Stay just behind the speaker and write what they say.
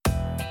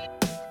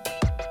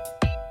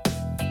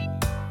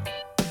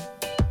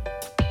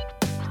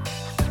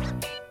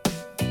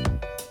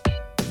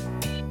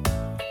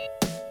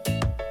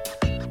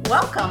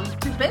Welcome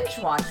to Binge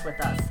Watch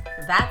with us.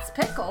 That's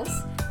Pickles.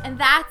 And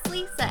that's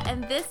Lisa.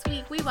 And this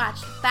week we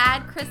watched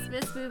bad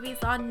Christmas movies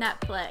on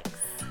Netflix.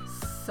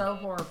 So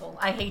horrible.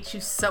 I hate you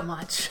so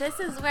much.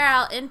 This is where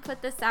I'll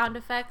input the sound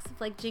effects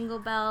of like jingle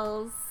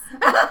bells.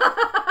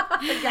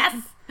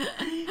 Yes.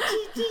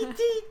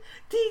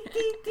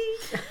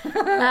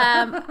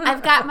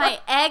 I've got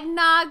my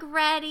eggnog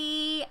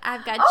ready.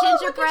 I've got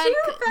gingerbread. Look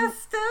at you,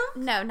 festive.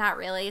 No, not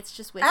really. It's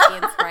just whiskey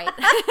and Sprite.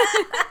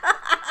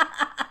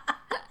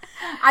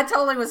 I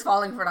totally was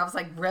falling for it. I was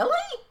like, really?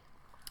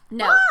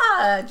 No.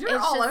 You're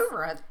It's all just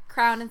over it.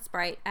 Crown and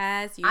Sprite,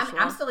 as usual.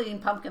 I'm still eating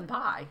pumpkin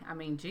pie. I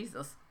mean,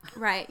 Jesus.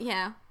 Right,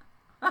 yeah.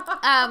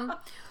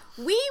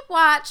 We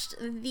watched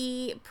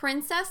the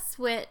Princess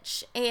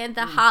Switch and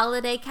the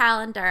Holiday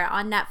Calendar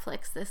on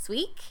Netflix this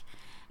week.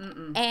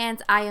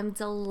 And I am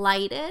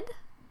delighted.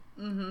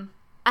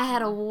 I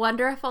had a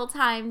wonderful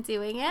time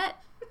doing it.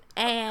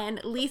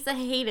 And Lisa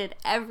hated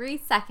every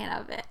second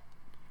of it.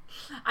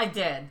 I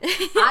did.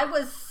 I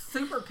was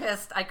super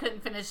pissed. I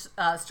couldn't finish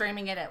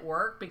streaming it at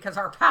work because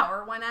our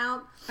power went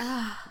out.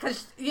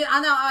 Because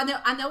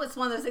I know it's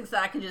one of those things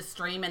that I can just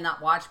stream and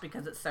not watch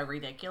because it's so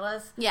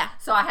ridiculous. Yeah.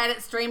 So I had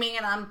it streaming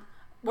and I'm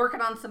working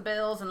on some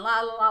bills and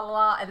la la la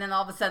la, and then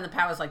all of a sudden the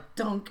power's like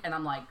dunk, and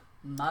I'm like,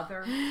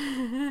 mother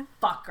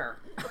fucker.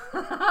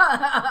 and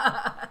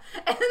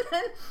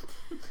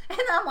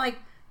I'm like,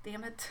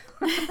 damn it.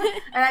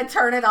 And I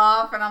turn it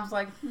off and I was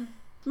like,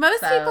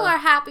 Most people are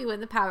happy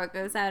when the power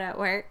goes out at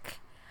work.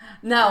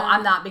 No,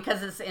 I'm not,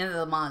 because it's the end of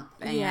the month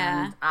and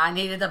Yeah. I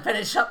needed to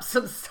finish up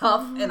some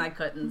stuff and I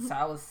couldn't, so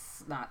I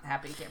was not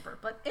happy camper.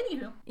 But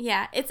anywho.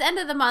 Yeah, it's end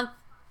of the month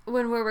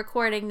when we're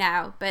recording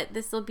now, but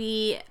this will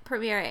be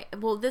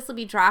this will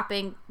be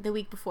dropping the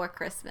week before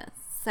Christmas.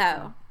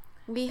 So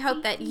we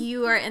hope that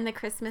you are in the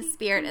Christmas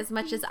spirit as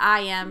much as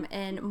I am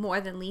and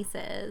more than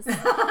Lisa is.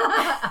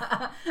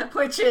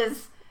 Which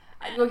is,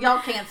 well, y'all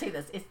can't see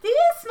this. It's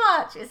this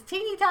much. It's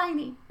teeny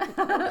tiny. One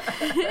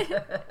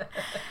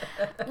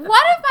of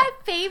my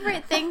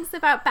favorite things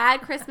about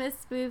bad Christmas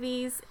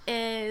movies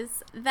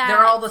is that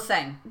They're all the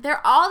same. They're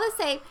all the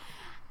same.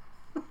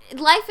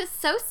 Life is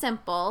so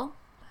simple.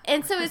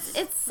 And so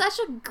it's such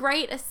a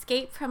great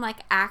escape from like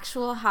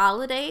actual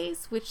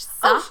holidays, which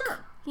suck. Oh, sure.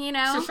 You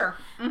know? Sure.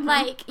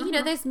 Like, you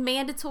know, there's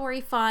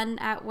mandatory fun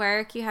at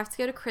work. You have to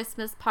go to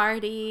Christmas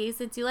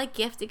parties and do like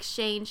gift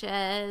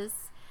exchanges.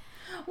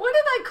 What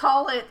did I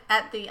call it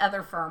at the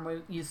other firm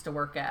we used to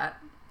work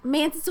at?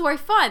 Mandatory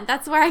fun.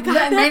 That's where I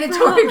got it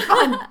Mandatory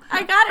from. fun.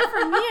 I got it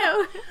from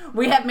you.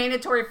 We had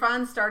mandatory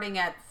fun starting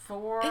at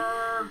 4.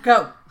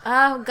 Go.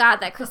 Oh, God.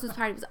 That Christmas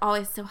party was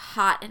always so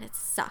hot and it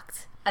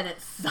sucked. And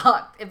it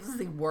sucked. It was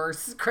the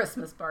worst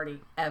Christmas party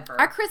ever.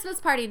 Our Christmas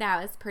party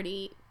now is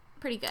pretty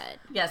good.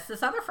 Yes,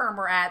 this other firm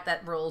we're at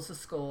that rules the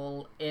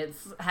school,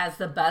 has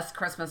the best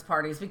Christmas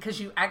parties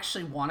because you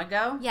actually want to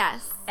go.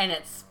 Yes. And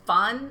it's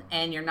fun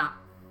and you're not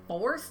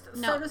forced,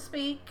 so to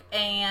speak.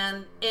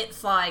 And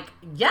it's like,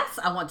 yes,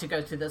 I want to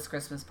go to this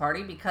Christmas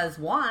party because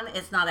 1,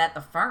 it's not at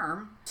the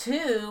firm.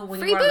 2, when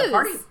free you run booze. the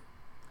party.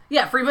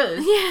 Yeah, free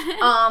booze.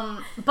 Yeah.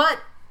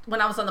 But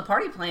when I was on the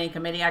party planning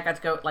committee, I got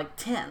to go at like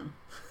 10.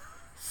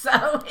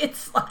 So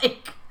it's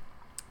like...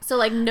 So,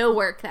 like, no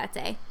work that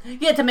day.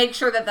 Yeah, to make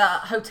sure that the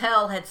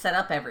hotel had set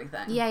up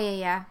everything.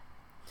 Yeah. Which,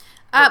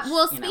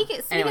 Well,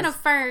 speaking of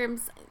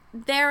firms,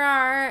 there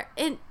are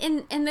in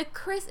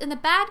the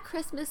bad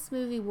Christmas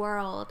movie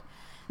world,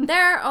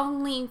 there are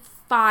only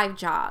 5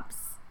 jobs.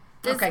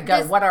 Okay,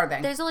 go. What are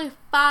they? There's only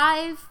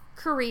 5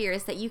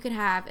 careers that you can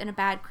have in a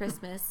bad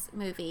Christmas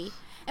movie.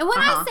 And when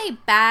I say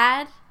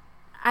bad,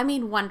 I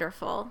mean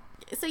wonderful.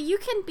 So you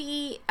can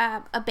be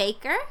a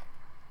baker.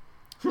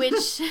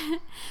 which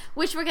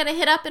we're going to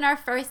hit up in our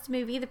first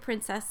movie, The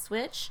Princess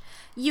Switch.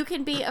 You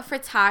can be a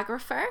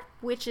photographer,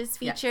 which is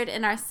featured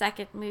in our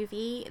second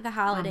movie, The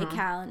Holiday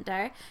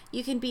Calendar.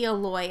 You can be a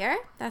lawyer.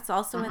 That's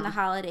also in The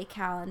Holiday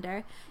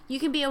Calendar. You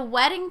can be a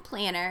wedding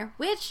planner,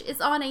 which is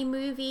on a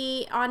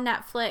movie on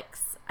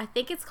Netflix. I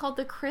think it's called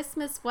The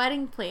Christmas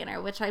Wedding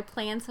Planner, which I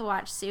plan to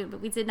watch soon, but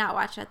we did not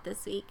watch that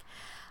this week.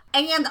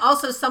 And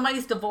also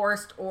somebody's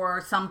divorced or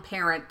some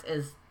parent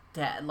is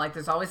dead. Like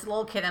there's always a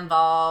little kid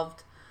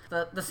involved.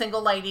 The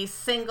single lady's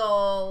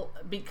single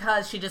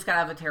because she just got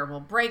out of a terrible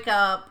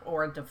breakup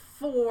or a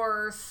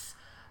divorce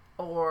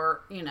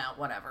or, you know,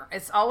 whatever.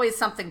 It's always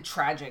something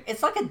tragic.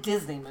 It's like a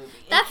Disney movie.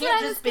 That's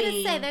what I was going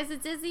to say. There's a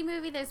Disney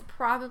movie. There's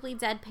probably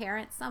dead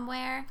parents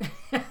somewhere.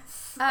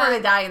 Or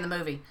they die in the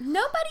movie.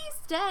 Nobody's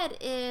dead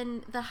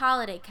in The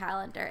Holiday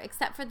Calendar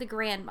except for the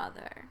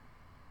grandmother.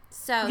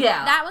 So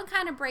yeah. That one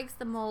kind of breaks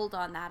the mold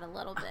on that a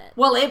little bit.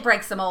 Well, it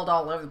breaks the mold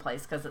all over the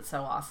place because it's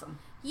so awesome.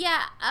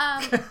 Yeah.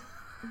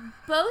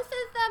 Both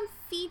of them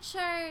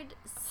featured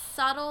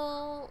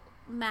subtle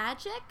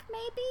magic,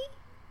 maybe?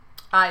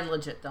 I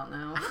legit don't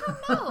know. I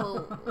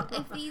don't know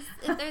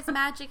if there's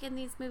magic in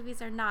these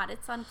movies or not.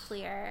 It's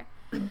unclear.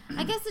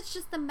 I guess it's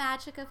just the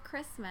magic of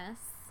Christmas.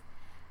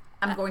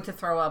 I'm going to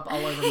throw up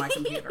all over my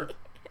computer.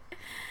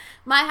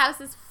 My house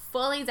is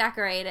fully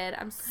decorated.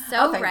 I'm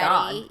so thank ready.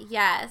 God.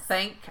 Yes.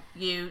 Thank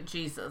you,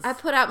 Jesus. I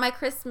put out my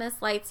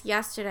Christmas lights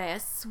yesterday. I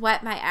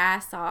sweat my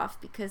ass off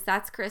because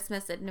that's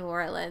Christmas in New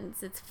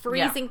Orleans. It's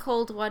freezing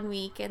cold one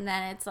week, and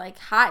then it's like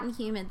hot and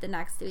humid the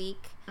next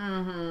week.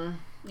 Mm-hmm.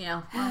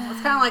 Yeah. Well,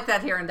 it's kind of like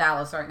that here in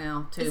Dallas right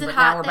now, too. Is it but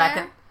hot now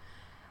there?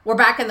 We're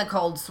back in the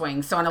cold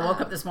swing. So when I woke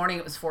up this morning,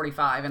 it was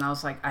 45, and I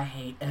was like, I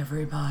hate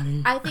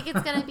everybody. I think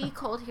it's going to be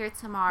cold here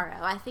tomorrow.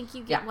 I think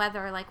you get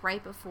weather like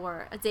right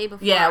before, a day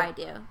before I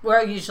do.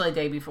 We're usually a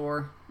day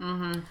before.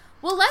 Mm-hmm.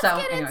 Well, let's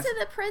get into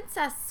the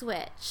princess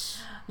switch.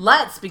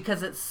 Let's,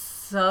 because it's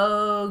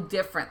so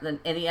different than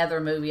any other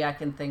movie I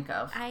can think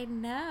of. I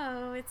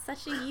know. It's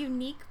such a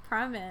unique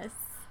premise.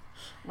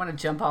 I want to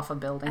jump off a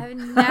building. I've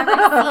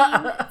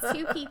never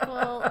seen two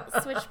people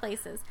switch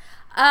places.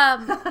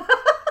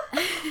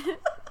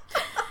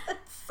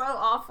 It's so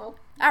awful.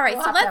 All right,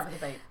 so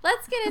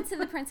let's get into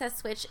the princess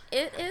switch.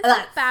 It is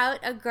about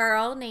a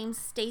girl named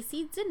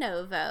Stacy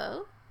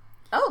DeNovo.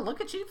 Oh, look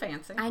at you,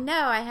 fancy. I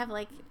know. I have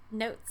like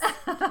notes.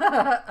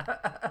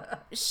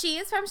 She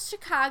is from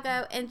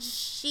Chicago, and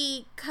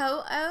she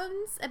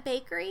co-owns a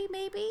bakery,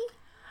 maybe?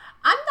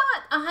 I'm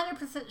not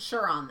 100%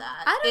 sure on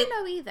that. I don't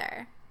know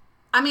either.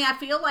 I mean, I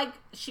feel like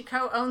she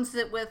co-owns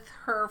it with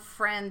her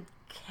friend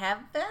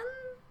Kevin.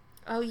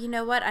 Oh, you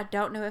know what? I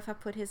don't know if I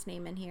put his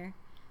name in here.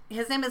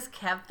 His name is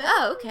Kevin.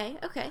 Oh, okay.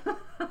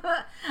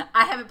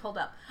 I haven't pulled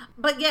up.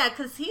 But yeah,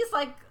 because he's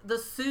like the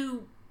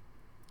Sue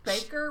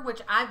Baker,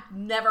 which I've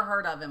never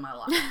heard of in my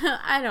life.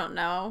 I don't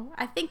know.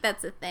 I think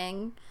that's a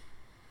thing.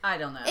 I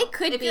don't know. It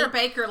could be. If you're a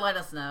baker, let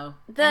us know.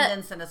 And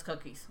then send us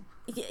cookies.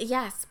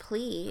 Yes,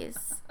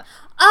 please.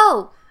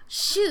 Oh,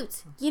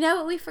 shoot. You know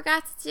what we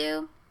forgot to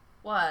do?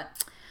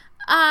 What?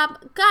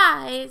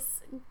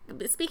 Guys,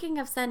 speaking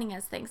of sending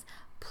us things,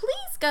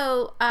 please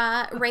go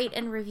rate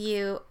and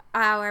review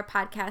our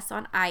podcast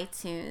on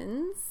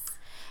iTunes.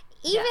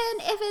 Even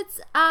if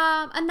it's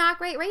a not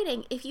great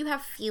rating. If you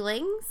have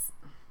feelings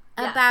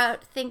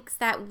about things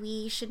that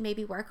we should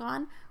maybe work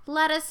on,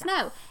 let us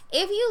know.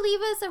 If you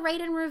leave us a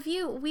rate and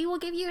review, we will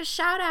give you a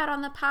shout out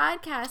on the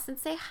podcast and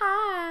say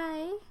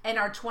hi. And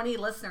our 20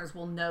 listeners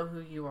will know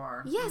who you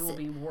are. Yes. You will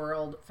be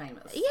world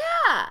famous.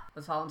 Yeah.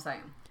 That's all I'm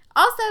saying.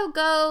 Also,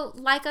 go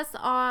like us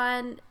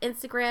on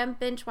Instagram,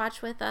 Binge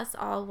Watch With Us,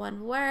 all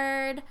one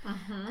word.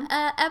 Mm-hmm.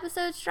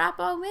 Episodes drop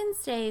on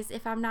Wednesdays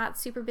if I'm not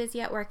super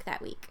busy at work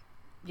that week.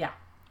 Yeah.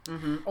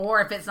 Mm-hmm.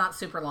 Or if it's not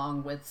super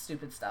long with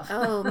stupid stuff.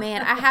 Oh,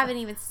 man. I haven't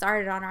even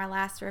started on our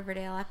last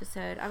Riverdale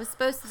episode. I was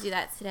supposed to do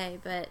that today,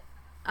 but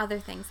other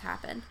things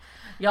happened.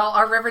 Y'all,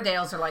 our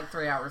Riverdales are like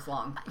 3 hours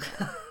long.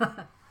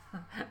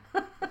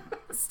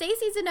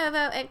 Stacy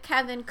DeNovo and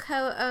Kevin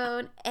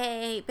co-own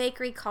a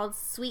bakery called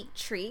Sweet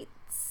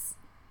Treats.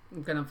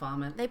 I'm gonna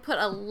vomit. They put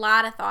a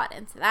lot of thought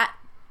into that.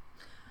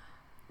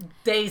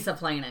 Days of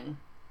planning.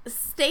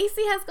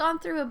 Stacy has gone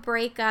through a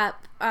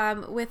breakup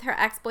with her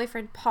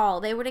ex-boyfriend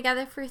Paul. They were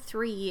together for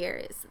 3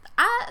 years.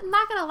 I'm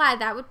not gonna lie,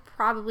 that would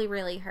probably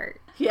really hurt.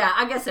 Yeah,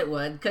 I guess it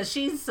would, because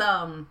she's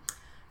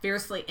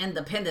fiercely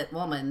independent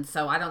woman,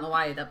 so I don't know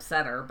why it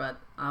upset her, but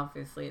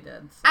obviously it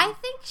did. So. I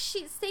think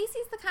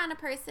Stacy's the kind of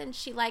person,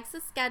 she likes a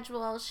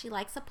schedule, she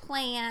likes a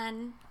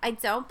plan. I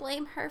don't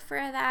blame her for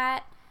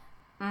that.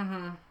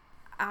 Mm-hmm.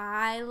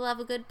 I love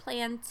a good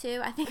plan too.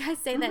 I think I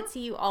say that to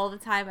you all the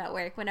time at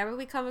work. Whenever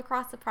we come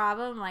across a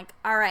problem, I'm like,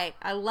 all right,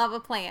 I love a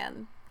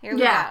plan. Here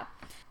we go.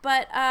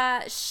 But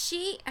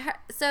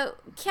so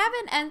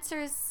Kevin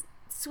enters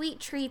Sweet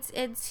Treats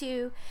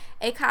into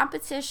a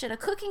competition, a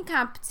cooking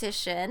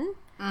competition.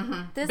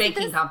 Mm-hmm.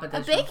 Baking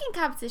competition. A baking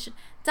competition.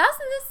 Doesn't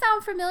this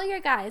sound familiar,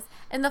 guys?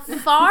 In the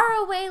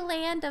faraway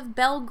land of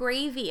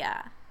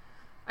Belgravia.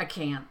 I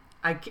can't.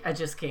 I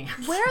just can't.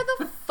 Where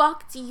the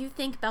fuck do you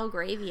think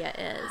Belgravia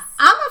is?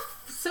 I'm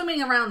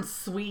assuming around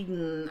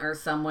Sweden or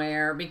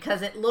somewhere,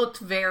 because it looked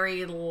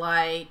very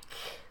like,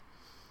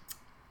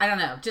 I don't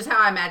know, just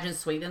how I imagine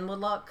Sweden would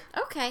look.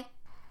 Okay.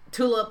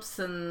 Tulips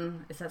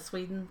and, is that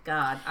Sweden?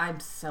 God, I'm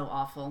so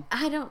awful.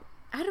 I don't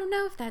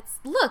know if that's...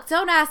 Look,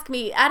 don't ask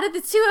me. Out of the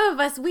two of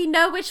us, we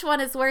know which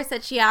one is worse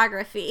at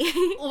geography.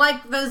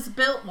 Like those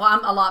well,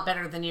 I'm a lot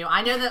better than you.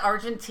 I know that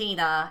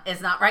Argentina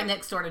is not right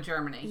next door to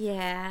Germany.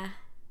 Yeah.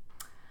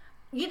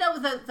 You know,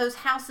 those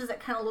houses that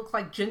kind of look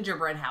like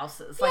gingerbread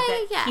houses. Like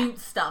that cute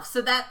stuff.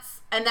 So that's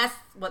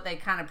what they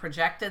kind of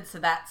projected. So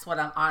that's what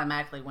I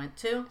automatically went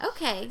to.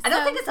 Okay. I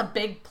don't think it's a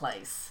big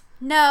place.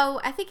 No,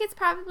 I think it's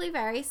probably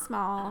very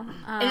small.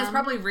 And it's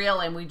probably real,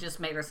 and we just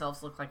made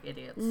ourselves look like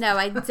idiots. No,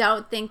 I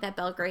don't think that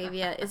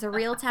Belgravia is a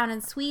real town in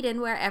Sweden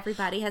where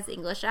everybody has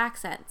English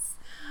accents.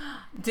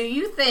 Do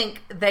you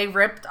think they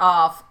ripped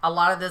off a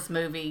lot of this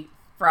movie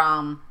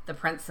from The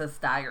Princess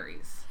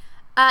Diaries?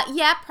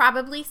 Yeah,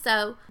 probably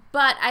so.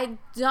 But I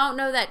don't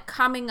know that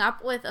coming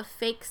up with a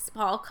fake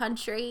small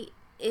country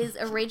is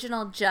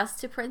original just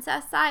to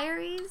Princess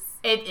Diaries.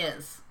 It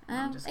is.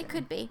 It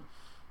could be.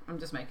 I'm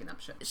just making up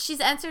shit. She's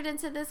entered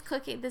into this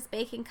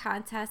baking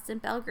contest in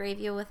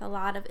Belgravia with a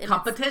lot of...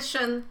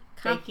 Competition.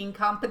 Baking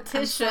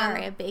competition. I'm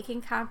sorry, a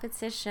baking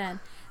competition.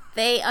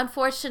 They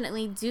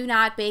unfortunately do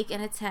not bake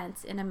in a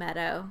tent in a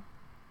meadow.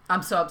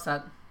 I'm so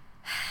upset.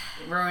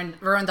 Ruined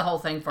the whole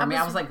thing for me.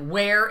 I was like,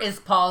 where is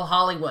Paul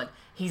Hollywood?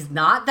 He's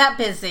not that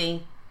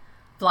busy.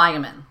 Fly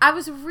him in. I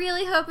was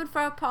really hoping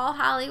for a Paul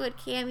Hollywood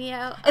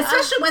cameo.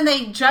 Especially when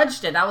they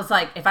judged it. I was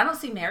like, if I don't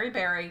see Mary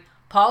Berry,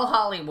 Paul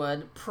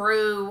Hollywood,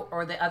 Prue,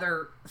 or the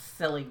other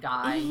silly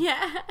guy.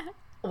 Yeah.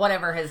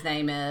 Whatever his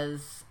name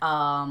is.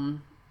 I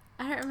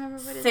don't remember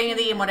what his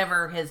Sandy name and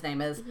whatever his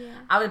name is. Yeah.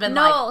 I would have been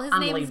Noel. like, His I'm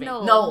name is leaving.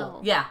 Noel.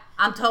 Noel. Yeah.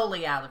 I'm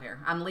totally out of here.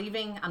 I'm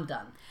leaving. I'm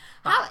done.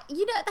 Bye.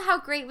 How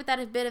great would that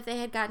have been if they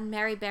had gotten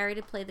Mary Berry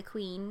to play the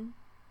queen?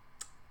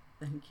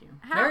 Thank you.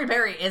 Mary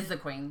Berry is the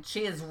queen.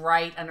 She is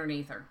right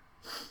underneath her.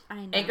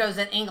 I know. It goes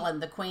in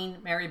England. The queen,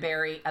 Mary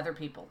Berry, other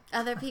people.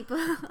 Other people.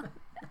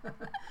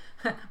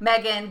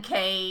 Meghan,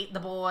 Kate, the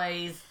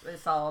boys.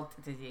 It's all...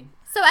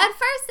 So at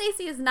first,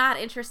 Stacey is not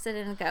interested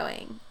in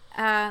going.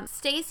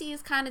 Stacey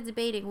is kind of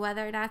debating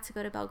whether or not to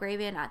go to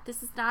Belgravia or not.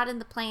 This is not in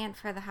the plan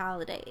for the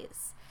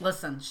holidays.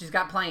 Listen, she's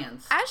got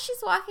plans. As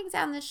she's walking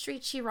down the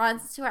street, she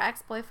runs into her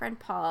ex-boyfriend,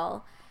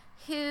 Paul,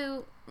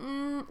 who,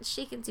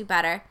 she can do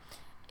better,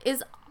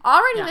 is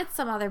already with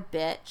some other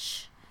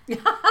bitch.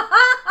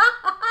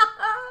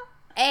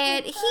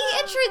 And he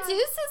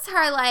introduces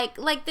her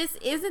like this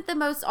isn't the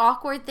most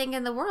awkward thing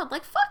in the world.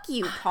 Like, fuck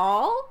you,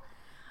 Paul.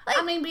 Like,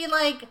 I mean, be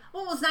like,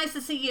 well, it was nice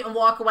to see you, and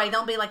walk away.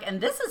 Don't be like,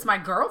 and this is my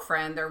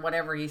girlfriend, or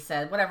whatever he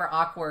said, whatever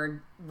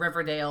awkward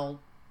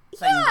Riverdale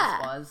thing this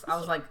was. I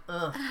was like,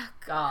 ugh,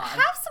 God.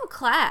 Have some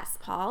class,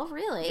 Paul,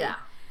 really.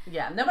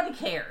 Yeah, nobody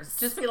cares.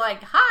 Just be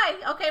like,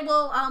 hi, okay,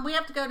 well, we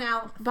have to go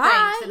now. Bye.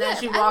 Thanks. And then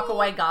as you walk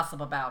away, gossip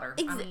about her.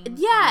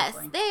 Yes,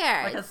 honestly,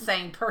 there. like a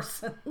sane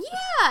person.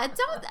 Yeah,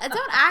 don't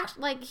act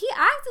like, he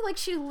acted like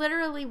she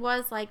literally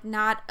was, like,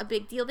 not a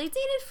big deal. They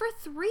dated for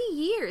 3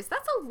 years.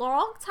 That's a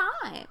long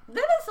time.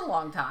 That is a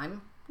long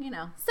time, you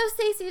know. So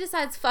Stacey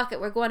decides, fuck it,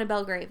 we're going to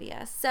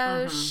Belgravia.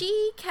 So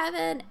she,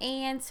 Kevin,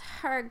 and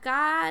her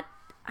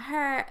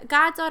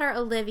goddaughter,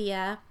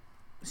 Olivia.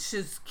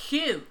 She's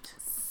cute.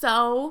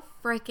 So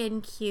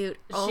freaking cute.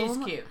 She's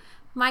cute.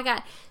 My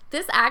God.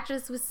 This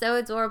actress was so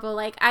adorable.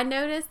 Like, I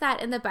noticed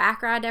that in the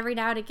background every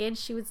now and again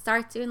she would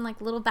start doing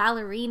like little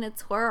ballerina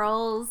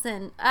twirls,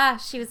 and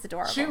she was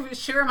adorable.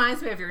 She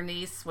reminds me of your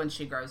niece when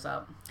she grows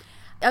up.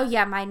 Oh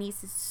yeah, my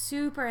niece is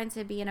super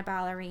into being a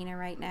ballerina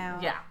right now.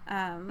 Yeah.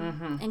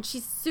 And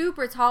she's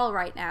super tall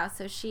right now,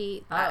 so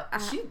I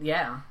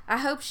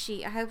hope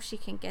she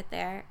can get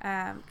there.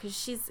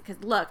 Because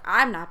look,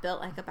 I'm not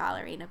built like a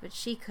ballerina, but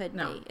she could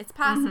be. It's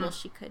possible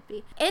she could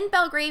be. In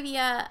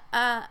Belgravia,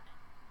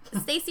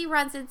 Stacey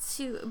runs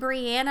into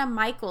Brianna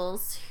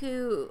Michaels,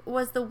 who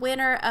was the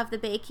winner of the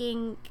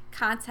baking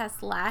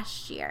contest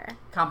last year.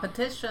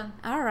 Competition.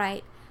 All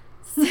right.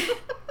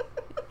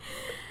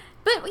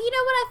 But you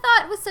know what I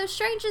thought was so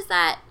strange is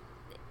that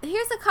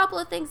here's a couple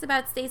of things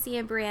about Stacey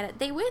and Brianna.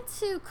 They went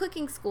to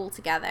cooking school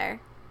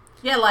together.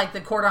 Yeah, like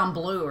the Cordon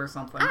Bleu or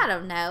something. I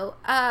don't know.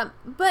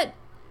 But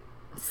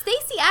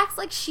Stacey acts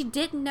like she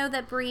didn't know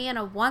that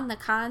Brianna won the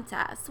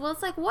contest. Well,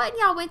 it's like, one,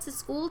 y'all went to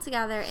school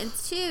together, and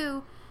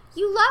two,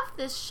 you love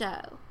this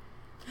show.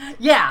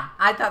 Yeah,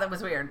 I thought that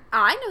was weird.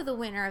 I know the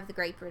winner of the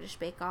Great British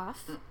Bake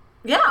Off.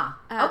 Yeah.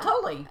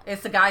 Totally.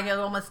 It's the guy who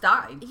almost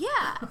died.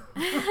 Yeah.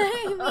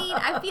 I mean,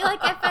 I feel like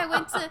if I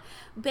went to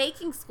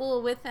baking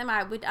school with him,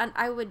 I would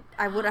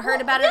have heard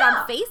about it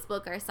on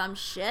Facebook or some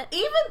shit.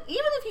 Even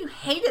if you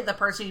hated the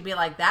person, you'd be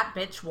like, that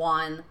bitch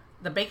won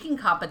the baking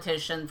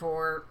competition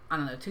for, I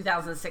don't know,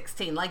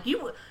 2016. Like,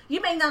 you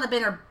may not have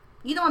been her,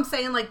 you know what I'm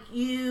saying? Like,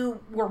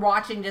 you were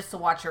watching just to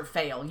watch her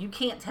fail. You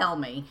can't tell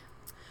me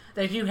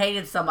that if you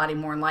hated somebody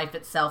more than life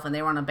itself and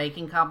they were on a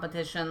baking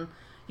competition,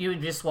 you were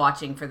just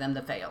watching for them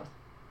to fail.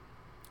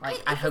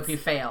 Like, I hope you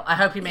fail. I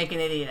hope you make an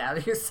idiot out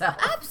of yourself.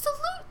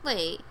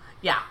 Absolutely.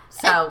 Yeah.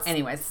 So,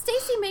 anyways.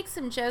 Stacey makes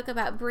some joke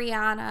about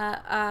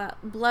Brianna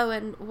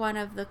blowing one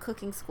of the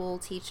cooking school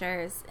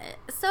teachers.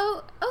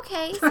 So,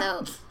 okay,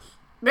 so...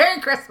 Merry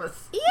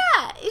Christmas.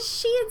 Yeah. Is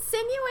she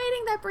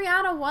insinuating that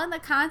Brianna won the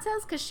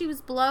contest because she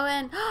was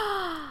blowing...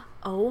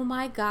 Oh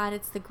my God,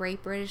 it's the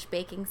Great British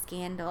Baking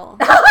Scandal.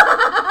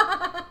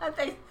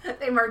 They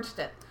merged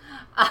it.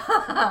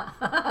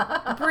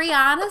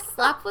 Brianna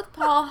slept with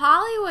Paul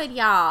Hollywood,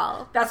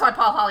 y'all. That's why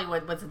Paul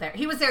Hollywood wasn't there.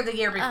 He was there the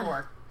year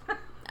before.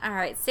 All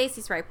right,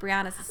 Stacey's right.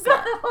 Brianna's a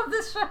slut. I love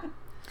this show.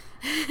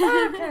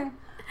 Okay.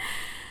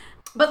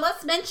 But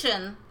let's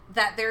mention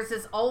that there's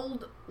this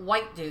old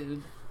white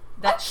dude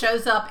that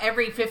shows up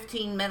every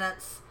 15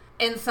 minutes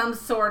in some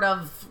sort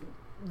of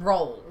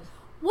role.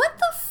 What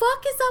the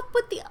fuck is up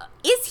with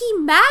is he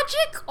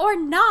magic or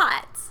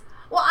not?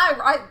 Well,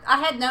 I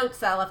had notes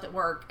that I left at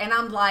work, and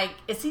I'm like,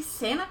 is he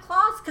Santa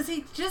Claus? Because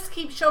he just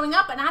keeps showing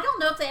up, and I don't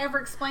know if they ever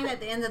explain at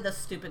the end of the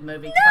stupid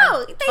movie.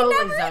 No, they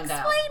never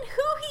explain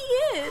who he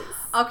is.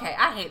 Okay,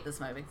 I hate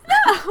this movie.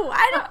 No,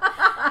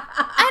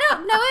 I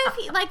don't know if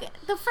he, like,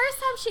 the first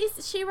time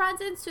she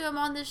runs into him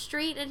on the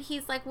street and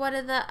he's like, what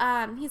are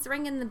the, he's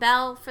ringing the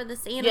bell for the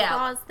Santa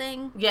Claus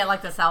thing. Yeah,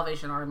 like the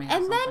Salvation Army or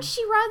and something. then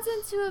she runs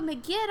into him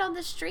again on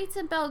the streets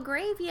in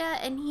Belgravia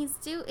and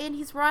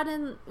he's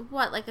running,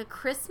 what, like a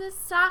Christmas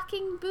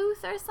stocking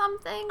booth or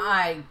something?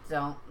 I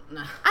don't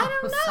know. I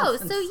don't know.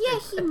 So, yeah,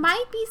 he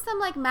might be some,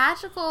 like,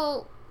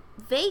 magical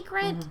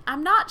vagrant.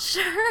 I'm not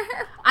sure.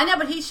 I know,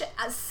 but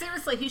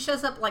seriously, he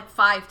shows up like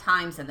 5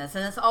 times in this,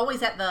 and it's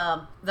always at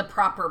the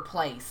proper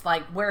place,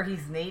 like where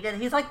he's needed.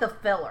 He's like the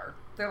filler.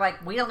 They're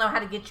like, we don't know how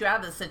to get you out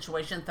of this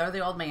situation. Throw the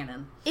old man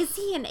in. Is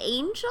he an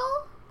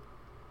angel?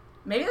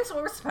 Maybe that's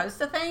what we're supposed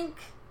to think.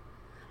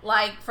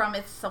 Like from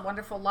It's a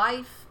Wonderful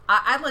Life.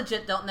 I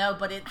legit don't know,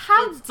 but it's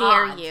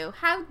dare odd. you?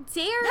 How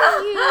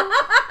dare you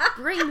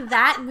bring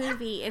that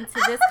movie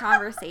into this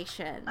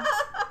conversation?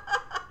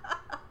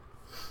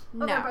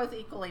 Well, No. they're both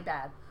equally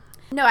bad.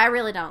 No, I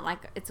really don't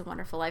like It's a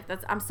Wonderful Life.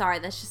 I'm sorry,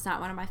 that's just not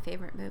one of my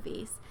favorite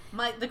movies.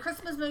 The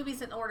Christmas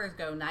movies in order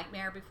go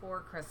Nightmare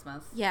Before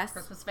Christmas. Yes.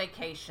 Christmas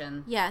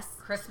Vacation. Yes.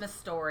 Christmas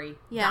Story.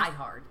 Yes. Die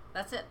Hard.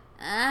 That's it.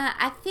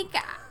 I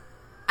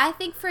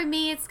think for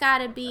me it's got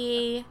to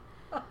be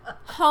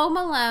Home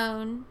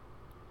Alone,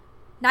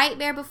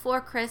 Nightmare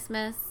Before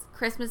Christmas,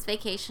 Christmas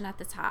Vacation at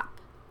the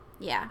top.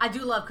 Yeah. I do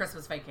love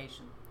Christmas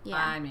Vacation. Yeah.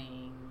 I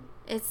mean...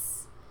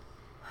 It's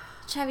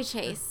Chevy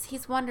Chase.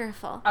 He's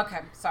wonderful. Okay,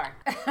 sorry.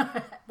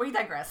 We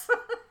digress.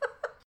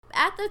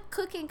 At the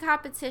cooking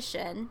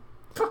competition,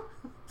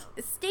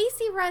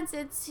 Stacy runs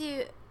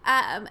into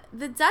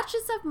the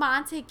Duchess of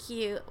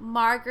Montague,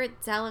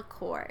 Margaret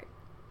Delacour.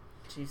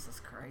 Jesus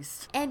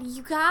Christ. And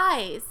you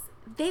guys,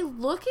 they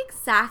look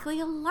exactly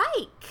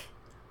alike.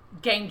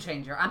 Game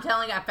changer. I'm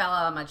telling you, I fell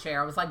out of my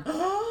chair. I was like,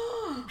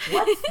 oh,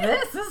 what's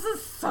this? This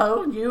is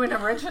so new and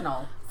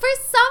original. For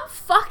some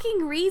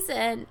fucking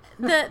reason,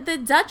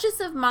 the Duchess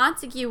of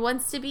Montague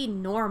wants to be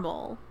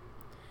normal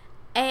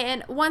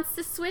and wants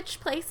to switch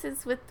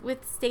places with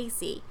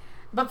Stacy.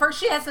 But first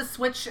she has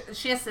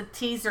to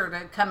tease her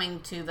to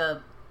coming to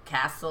the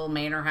castle,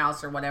 manor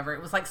house, or whatever.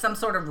 It was like some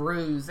sort of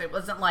ruse. It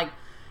wasn't like,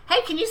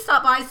 hey, can you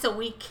stop by so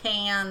we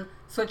can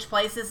switch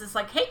places? It's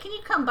like, hey, can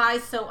you come by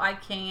so I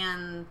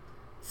can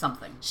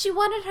something. She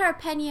wanted her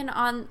opinion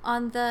on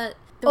the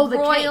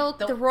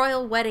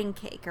royal wedding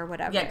cake or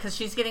whatever. Yeah, because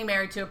she's getting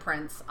married to a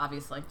prince,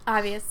 obviously.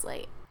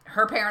 Obviously.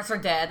 Her parents are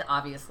dead,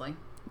 obviously.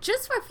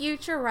 Just for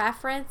future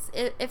reference,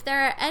 if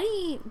there are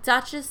any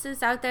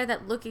duchesses out there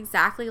that look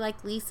exactly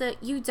like Lisa,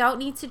 you don't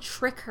need to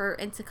trick her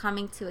into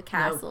coming to a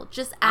castle. No,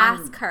 just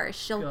ask her.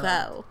 She'll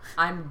go.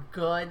 I'm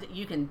good.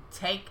 You can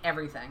take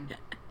everything.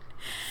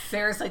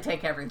 Seriously,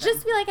 take everything.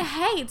 Just be like,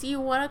 hey, do you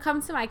want to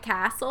come to my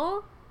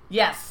castle?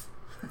 Yes.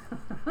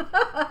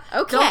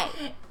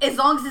 Okay. As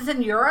long as it's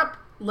in Europe,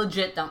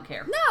 legit don't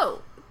care.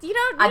 No. You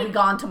don't I'd be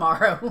gone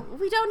tomorrow.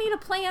 We don't need a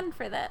plan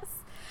for this.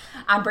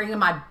 I'm bringing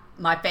my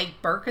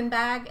fake Birkin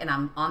bag and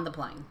I'm on the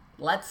plane.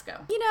 Let's go.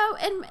 You know,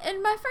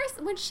 and my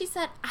first, when she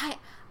said, I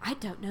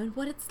don't know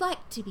what it's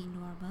like to be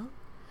normal.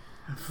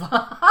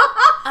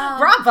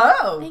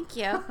 Bravo. Thank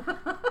you.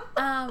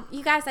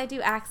 You guys, I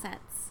do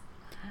accents.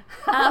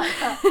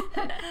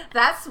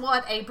 That's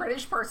what a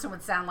British person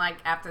would sound like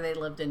after they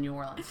lived in New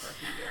Orleans for a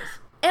few years.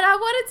 And I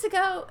wanted to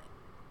go,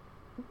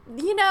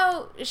 you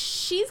know,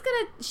 she's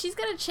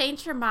gonna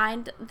change her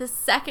mind the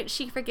second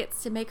she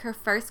forgets to make her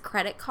first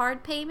credit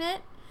card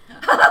payment.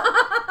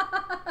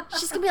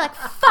 She's gonna be like,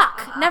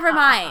 fuck, never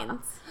mind.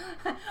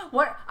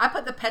 What? I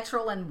put the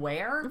petrol in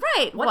where?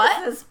 Right.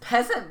 What is this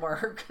peasant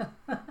work?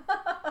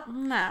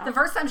 No. The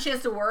first time she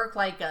has to work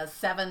like a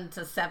 7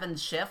 to 7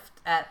 shift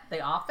at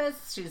the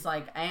office, she's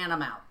like, and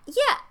I'm out.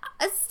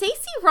 Yeah.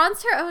 Stacy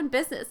runs her own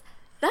business.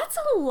 That's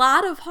a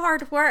lot of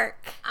hard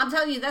work. I'm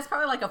telling you, that's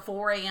probably like a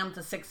 4 a.m.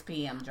 to 6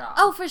 p.m. job.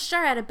 Oh, for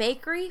sure. At a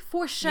bakery?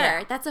 For sure.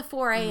 Yeah. That's a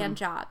 4 a.m.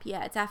 job.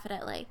 Yeah,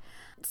 definitely.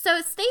 So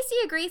Stacy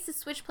agrees to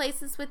switch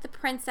places with the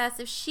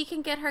princess if she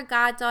can get her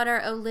goddaughter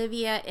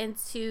Olivia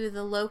into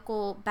the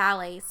local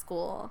ballet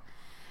school.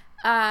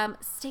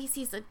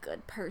 Stacy's a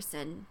good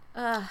person.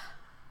 Ugh.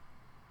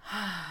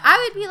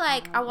 I would be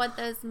like, I want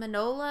those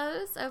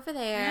Manolos over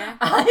there.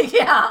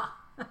 Yeah.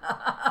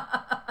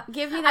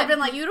 Give me that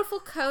beautiful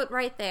coat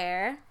right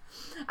there.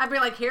 I'd be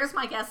like, here's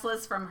my guest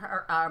list from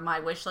her, my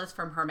wish list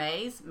from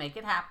Hermes. Make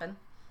it happen.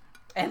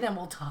 And then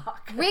we'll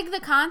talk. Rig the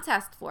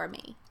contest for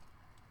me.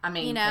 I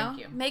mean, you know, thank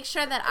you. Make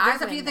sure that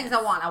There's a few things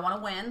I want. I want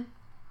to win.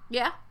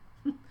 Yeah.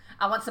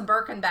 I want some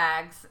Birkin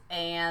bags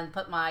and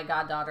put my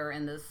goddaughter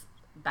in this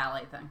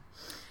ballet thing.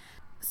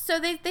 So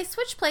they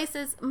switch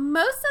places.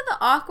 Most of the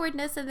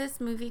awkwardness in this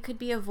movie could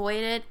be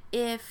avoided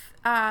if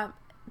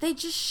they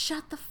just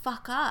shut the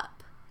fuck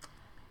up.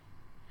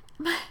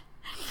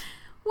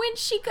 When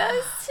she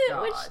goes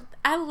to...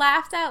 I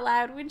laughed out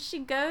loud when she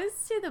goes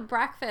to the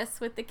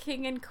breakfast with the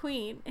king and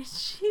queen. And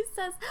she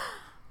says,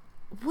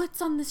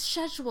 what's on the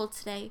schedule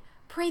today?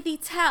 Pray thee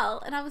tell.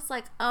 And I was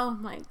like, oh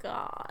my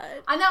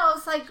God. I know. I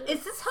was like,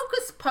 is this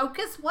Hocus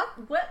Pocus? What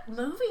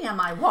movie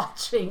am I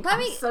watching?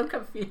 I'm so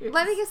confused.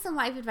 Let me give some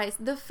life advice.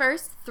 The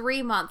first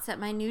 3 months at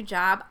my new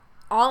job,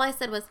 all I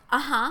said was,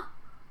 uh-huh,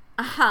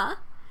 Uh-huh.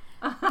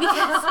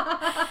 Because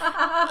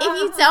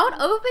if you don't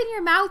open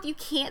your mouth, you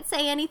can't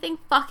say anything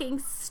fucking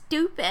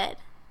stupid.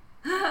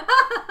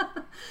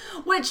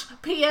 Which,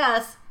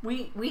 P.S.,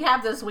 we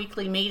have this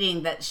weekly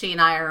meeting that she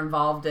and I are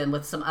involved in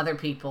with some other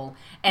people,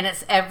 and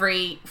it's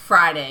every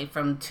Friday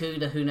from 2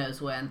 to who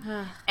knows when.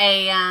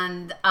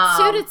 And 2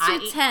 to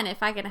 2:10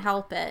 if I can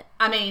help it.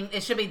 I mean,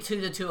 it should be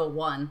 2 to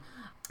 2:01.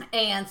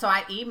 And so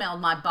I emailed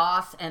my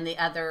boss and the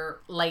other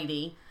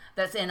lady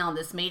that's in on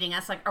this meeting. I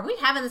was like, are we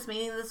having this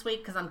meeting this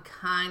week? Because I'm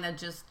kind of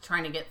just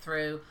trying to get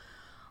through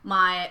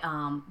my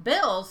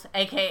bills,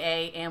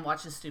 a.k.a. and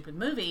watch a stupid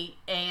movie.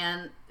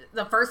 And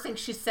the first thing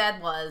she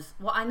said was,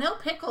 well, I know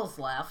Pickles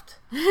left,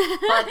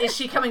 but is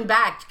she coming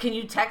back? Can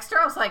you text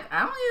her? I was like, I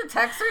don't need to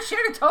text her. She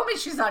already told me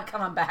she's not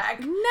coming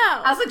back. No.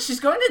 I was like, she's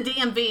going to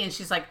DMV. And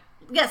she's like,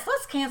 yes,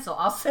 let's cancel.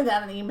 I'll send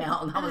out an email.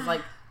 And I was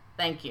like,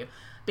 thank you.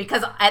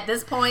 Because at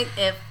this point,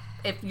 if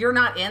you're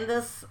not in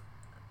this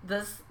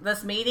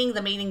meeting,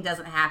 the meeting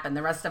doesn't happen.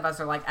 The rest of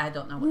us are like, I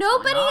don't know what's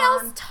Nobody going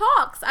on. else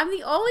talks. I'm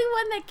the only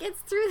one that gets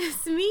through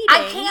this meeting.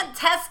 I can't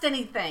test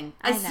anything.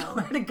 I know.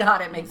 swear to God,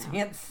 it makes me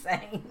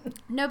insane.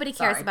 Nobody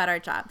cares about our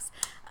jobs.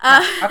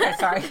 Okay,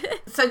 sorry.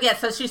 So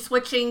she's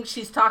switching.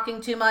 She's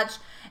talking too much.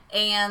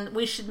 And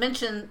we should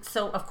mention,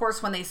 so of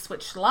course when they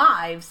switch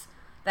lives,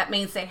 that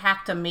means they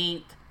have to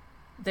meet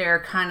their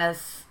kind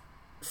of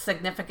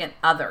significant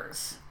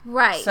others.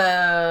 Right.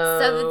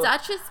 So the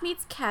Duchess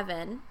meets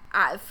Kevin.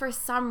 For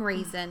some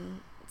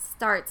reason,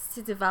 starts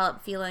to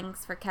develop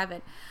feelings for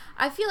Kevin.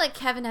 I feel like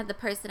Kevin had the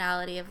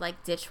personality of,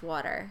 like, ditch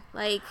water.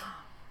 Like,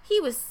 he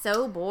was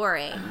so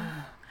boring.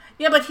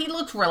 Yeah, but he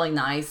looked really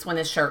nice when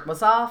his shirt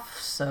was off,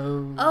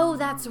 so... Oh,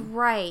 that's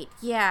right.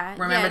 Yeah.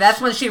 Remember,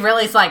 that's when she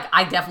really is like,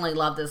 I definitely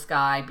love this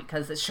guy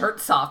because his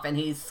shirt's off and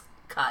he's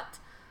cut.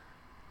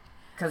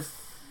 Because...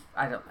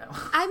 I don't know.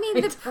 I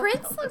mean, the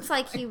prince looks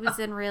like he was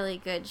in really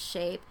good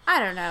shape. I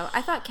don't know. I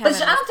thought Kevin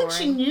was I don't think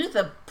boring. she knew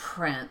the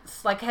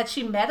prince. Like, had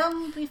she met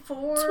him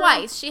before?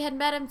 Twice. She had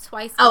met him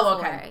twice before. Oh,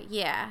 okay.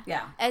 Yeah.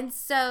 Yeah. And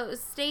so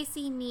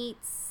Stacy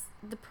meets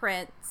the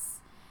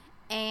prince,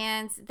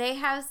 and they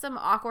have some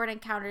awkward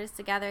encounters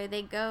together.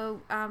 They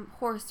go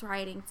horse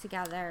riding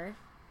together.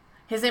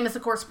 His name is,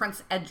 of course,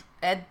 Prince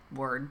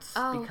Edwards,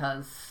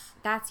 because...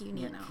 That's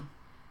unique. You know.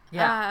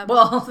 Yeah.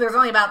 Well, there's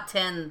only about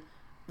 10...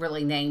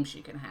 really names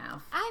you can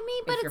have. I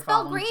mean, but it's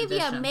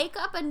Belgravia. Make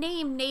up a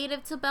name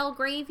native to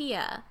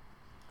Belgravia.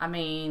 I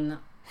mean,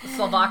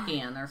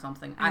 Slovakian or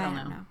something. I don't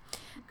know.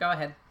 Go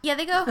ahead. Yeah,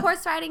 they go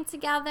horse riding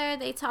together.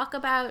 They talk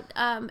about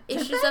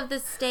issues of the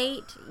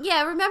state.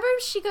 Yeah, remember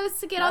she goes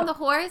to get on the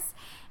horse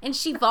and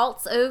she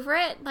vaults over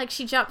it, like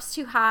she jumps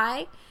too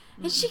high.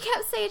 And she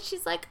kept saying,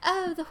 she's like,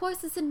 oh, the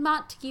horses in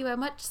Montague are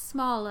much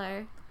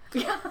smaller.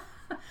 Yeah.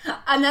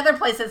 Another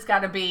place that's got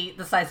to be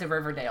the size of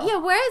Riverdale. Yeah,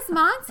 where's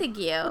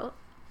Montague?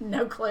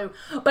 No clue.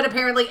 But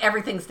apparently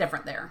everything's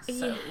different there. So.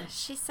 Yeah,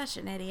 she's such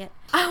an idiot.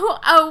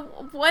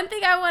 Oh, one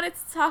thing I wanted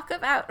to talk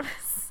about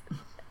was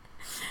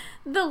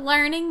the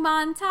learning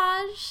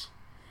montage.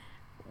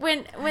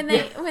 When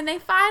they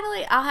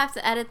finally, I'll have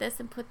to edit this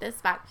and put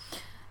this back.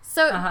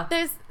 So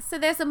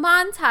there's a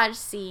montage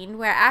scene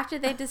where after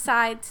they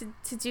decide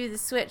to do the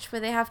switch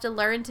where they have to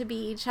learn to be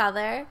each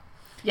other.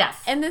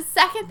 Yes. And the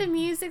second the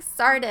music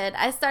started,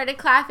 I started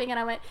clapping and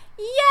I went,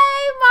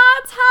 yay,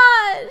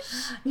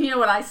 montage! You know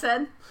what I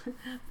said?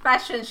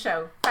 Fashion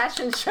show at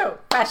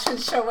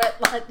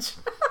lunch.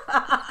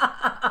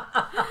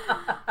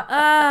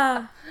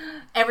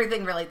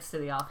 Everything relates to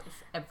The Office.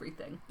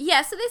 Everything.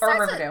 Yeah, so they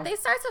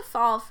start to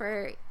fall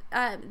for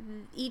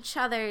each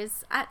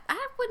other's. I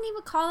wouldn't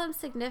even call them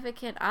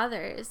significant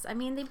others. I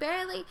mean, they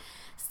barely.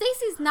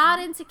 Stacy's not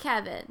into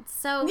Kevin,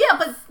 so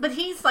yeah, but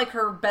he's like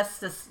her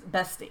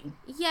bestie.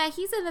 Yeah,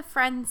 he's in the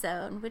friend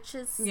zone, which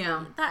is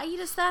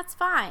that's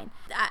fine.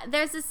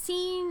 There's a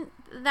scene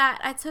that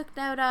I took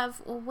note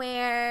of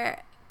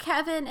where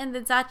Kevin and the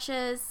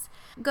Duchess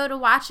go to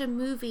watch a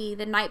movie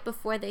the night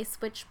before they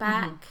switch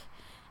back. Mm-hmm.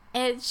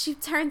 And she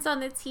turns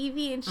on the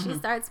TV and she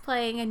starts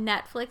playing a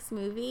Netflix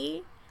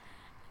movie.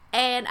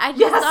 And I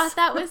just thought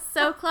that was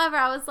so clever.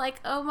 I was like,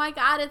 oh my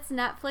God, it's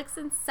Netflix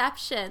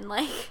Inception.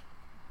 Like,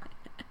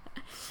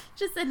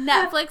 just a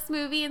Netflix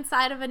movie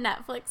inside of a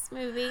Netflix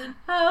movie.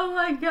 Oh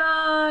my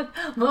God.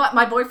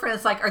 My boyfriend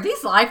is like, are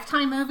these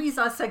Lifetime movies?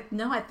 I was like,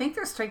 no, I think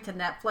they're straight to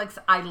Netflix.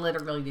 I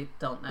literally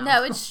don't know.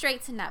 No, it's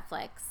straight to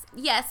Netflix.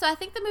 Yeah, so I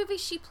think the movie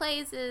she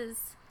plays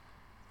is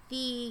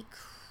The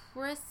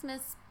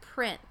Christmas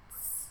Prince.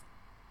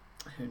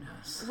 Who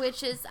knows?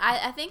 Which is,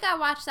 I think I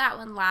watched that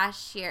one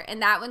last year,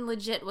 and that one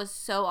legit was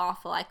so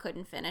awful I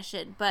couldn't finish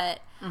it, but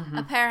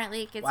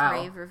apparently it gets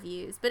rave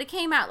reviews. But it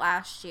came out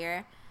last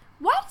year.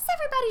 Why does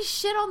everybody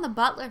shit on the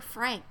butler,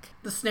 Frank?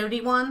 The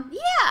snooty one?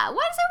 Yeah,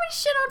 why does everybody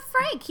shit on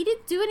Frank? He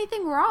didn't do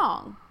anything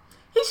wrong.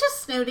 He's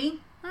just snooty.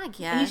 I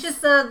guess. He's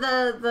just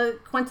the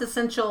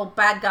quintessential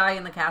bad guy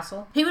in the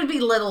castle. He would be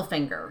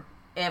Littlefinger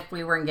if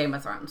we were in Game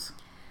of Thrones.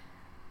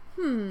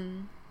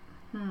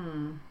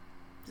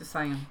 Just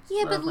saying.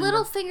 Yeah, but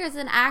Littlefinger's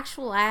an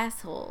actual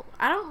asshole.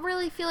 I don't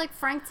really feel like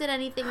Frank did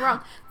anything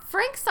wrong.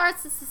 Frank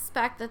starts to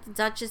suspect that the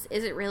Duchess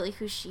isn't really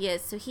who she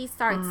is, so he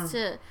starts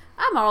to.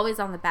 I'm always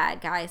on the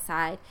bad guy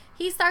side.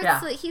 He starts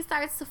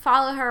to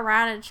follow her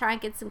around and try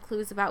and get some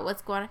clues about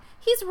what's going on.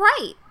 He's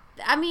right.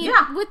 I mean,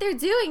 what they're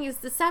doing is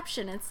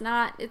deception. It's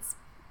not. It's,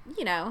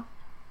 you know.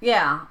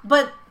 Yeah,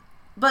 but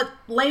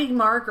Lady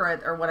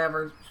Margaret, or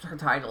whatever her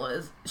title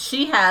is,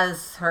 she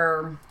has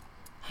her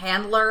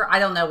handler. I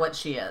don't know what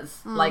she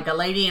is, like a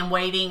lady in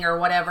waiting or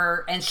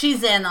whatever, and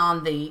she's in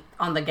on the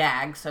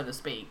gag, so to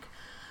speak.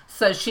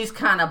 So she's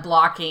kind of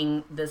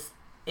blocking this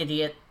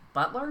idiot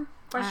butler?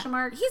 Question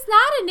mark. He's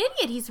not an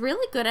idiot. He's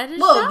really good at his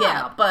job. Well,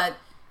 yeah, but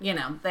you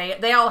know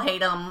they all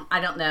hate him.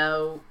 I don't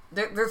know.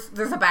 There's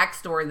a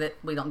backstory that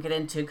we don't get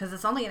into because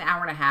it's only an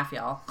hour and a half,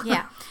 y'all.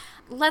 Yeah.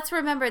 Let's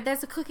remember,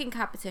 there's a cooking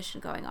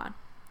competition going on.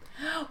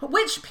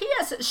 Which,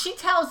 P.S., she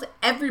tells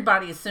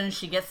everybody as soon as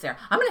she gets there,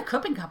 I'm in a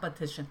cooking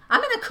competition.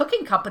 I'm in a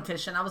cooking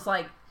competition. I was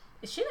like,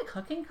 is she in a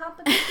cooking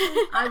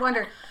competition? I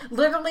wonder.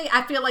 Literally,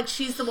 I feel like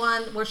she's the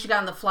one where she got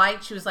on the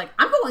flight. She was like,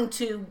 I'm going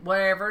to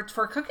wherever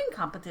for a cooking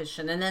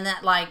competition. And then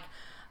that, like,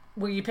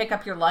 where you pick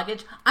up your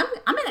luggage, I'm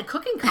in a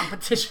cooking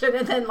competition.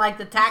 And then, like,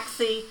 the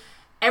taxi,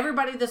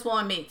 everybody this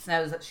woman meets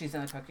knows that she's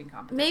in a cooking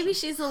competition. Maybe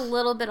she's a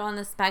little bit on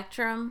the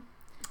spectrum.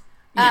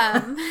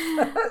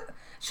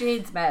 She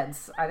needs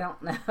meds. I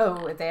don't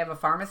know if they have a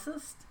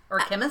pharmacist or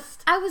a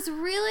chemist. I was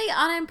really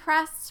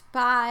unimpressed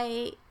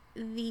by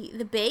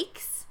the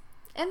bakes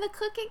in the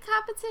cooking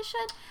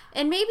competition.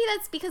 And maybe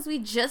that's because we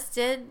just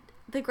did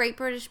the Great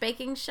British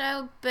Baking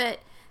Show,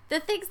 but the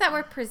things that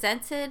were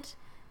presented,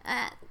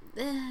 I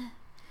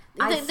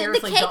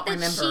seriously don't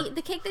remember.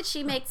 The cake that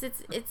she makes,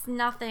 it's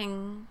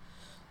nothing.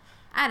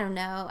 I don't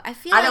know. I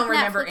don't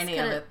remember any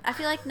of it. I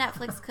feel like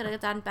Netflix could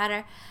have done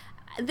better.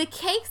 The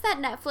cakes that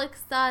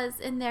Netflix does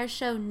in their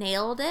show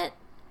Nailed It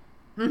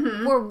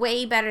were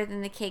way better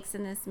than the cakes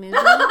in this movie.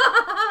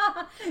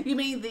 You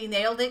mean the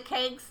Nailed It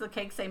cakes? The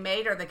cakes they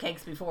made or the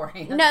cakes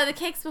beforehand? No, the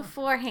cakes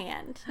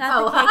beforehand.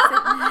 Not the cakes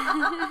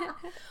that...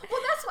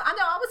 Well, that's what I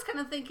know. I was kind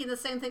of thinking the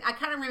same thing. I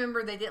kind of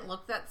remember they didn't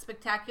look that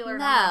spectacular.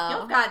 No. Like,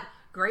 you've got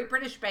Great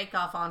British Bake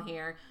Off on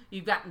here.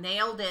 You've got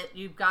Nailed It.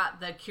 You've got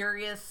the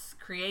Curious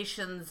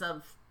Creations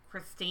of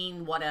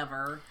Christine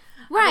whatever.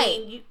 Right. I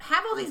mean, you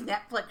have all these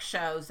Netflix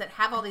shows that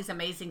have all these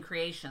amazing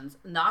creations.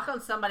 Knock on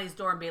somebody's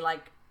door and be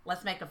like,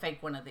 let's make a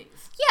fake one of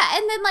these. Yeah,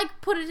 and then,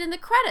 like, put it in the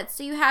credits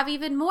so you have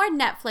even more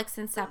Netflix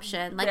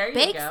inception. Like,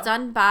 Bakes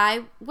done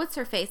by,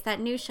 what's-her-face,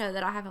 that new show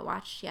that I haven't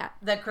watched yet.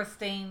 The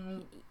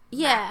Christine...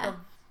 Yeah.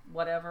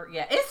 Whatever.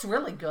 Yeah, it's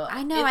really good.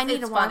 I know, I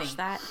need to watch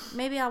that.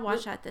 Maybe I'll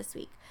watch that this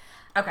week.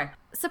 Okay.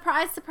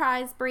 Surprise,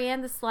 surprise,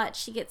 Brienne the Slut,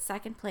 she gets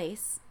second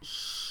place.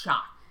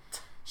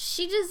 Shocked.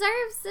 She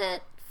deserves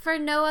it. For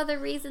no other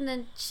reason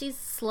than she's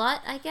a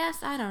slut, I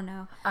guess. I don't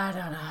know.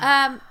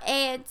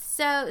 And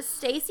so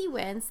Stacey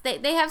wins.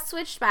 They have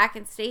switched back,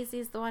 and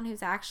Stacey's the one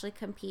who's actually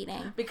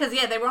competing. Because,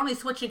 they were only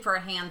switching for a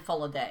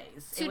handful of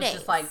days. 2 days. It was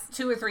just like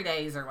 2 or 3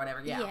 days or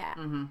whatever. Yeah.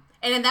 Mm-hmm.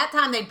 And in that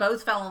time, they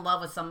both fell in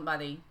love with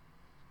somebody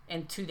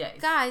in 2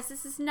 days. Guys,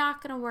 this is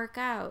not going to work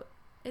out.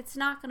 It's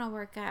not going to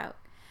work out.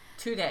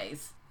 2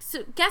 days.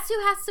 So guess who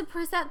has to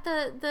present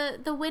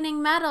the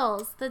winning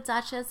medals? The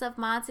Duchess of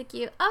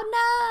Montague.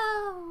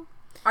 Oh, no!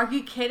 Are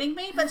you kidding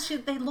me? But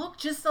they look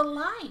just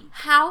alike.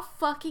 How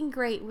fucking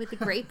great would the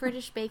Great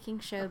British Baking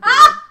Show be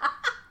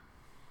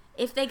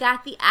if they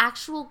got the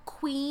actual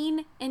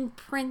Queen and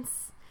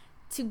Prince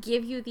to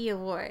give you the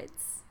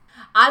awards?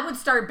 I would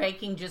start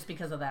baking just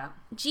because of that.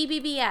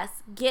 GBBS,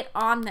 get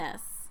on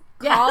this.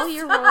 Call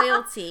your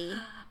royalty.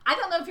 I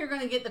don't know if you're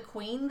going to get the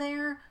Queen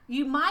there.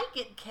 You might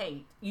get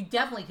Kate. You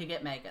definitely could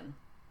get Meghan.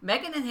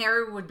 Meghan and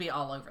Harry would be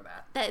all over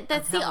that.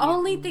 That's the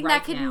only thing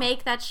that could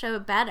make that show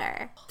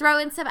better. Throw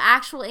in some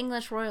actual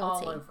English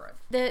royalty. All over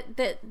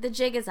it. The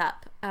jig is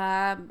up.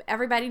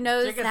 Everybody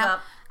knows jig now. Is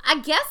up. I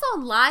guess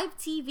on live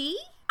TV.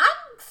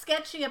 I'm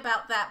sketchy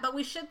about that, but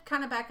we should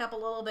kind of back up a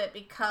little bit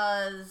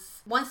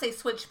because once they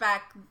switch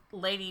back,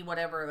 Lady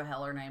whatever the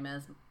hell her name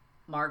is,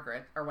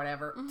 Margaret or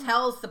whatever,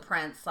 tells the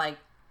prince like,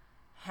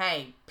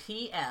 "Hey,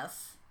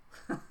 P.S.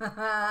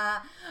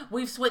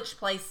 we've switched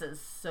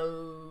places,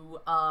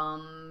 so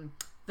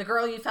the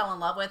girl you fell in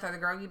love with or the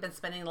girl you've been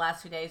spending the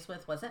last 2 days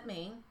with wasn't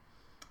me."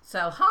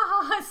 So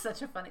it's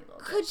such a funny little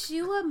Could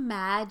you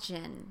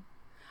imagine?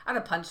 I'd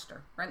have punched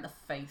her right in the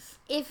face.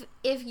 If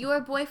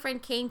your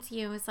boyfriend came to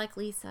you and was like,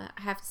 "Lisa,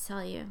 I have to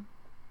tell you,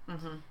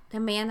 the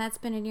man that's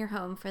been in your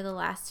home for the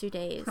last 2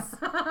 days,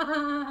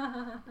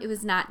 it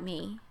was not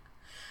me."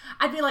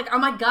 I'd be like, "Oh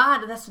my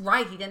God, that's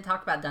right. He didn't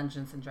talk about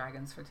Dungeons and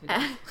Dragons for 2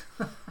 days."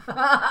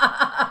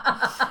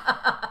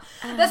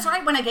 That's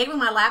right. When I gave him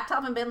my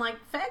laptop and been like,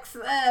 "Fix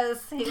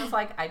this," he was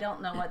like, "I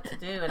don't know what to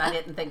do," and I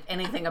didn't think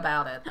anything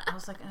about it. I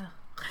was like, "Oh."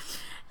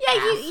 Yeah,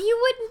 you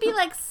wouldn't be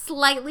like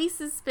slightly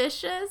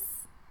suspicious.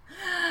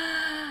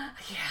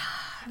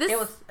 Yeah.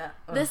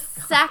 The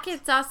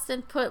second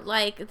Dustin put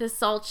like the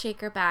salt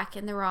shaker back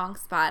in the wrong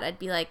spot, I'd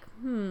be like,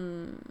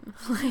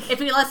 If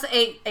he lets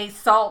a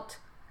salt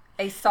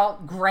a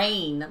salt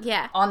grain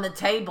Yeah. on the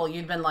table,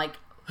 you'd been like,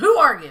 who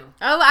are you?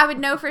 Oh, I would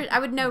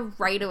know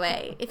right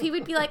away. If he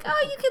would be like,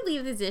 oh, you could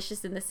leave the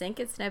dishes in the sink,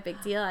 it's no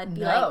big deal, I'd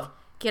be like,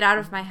 get out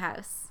of my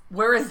house.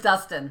 Where is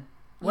Dustin?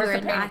 Where's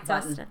the panic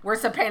button? Dustin.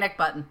 Where's the panic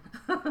button?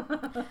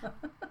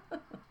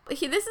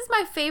 This is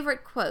my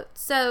favorite quote.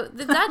 So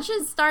the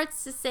Duchess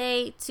starts to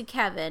say to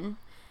Kevin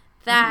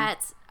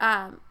that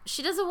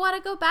she doesn't want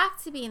to go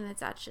back to being the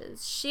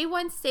Duchess. She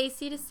wants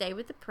Stacy to stay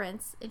with the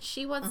prince, and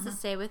she wants to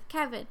stay with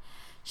Kevin.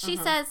 She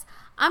says,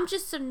 I'm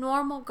just a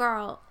normal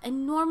girl,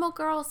 and normal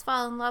girls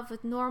fall in love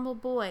with normal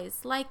boys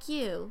like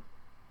you.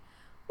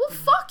 Well,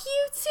 fuck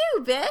you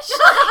too, bitch.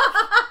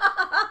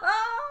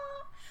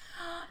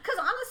 Because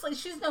honestly,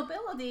 she's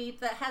nobility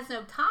that has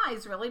no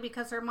ties, really,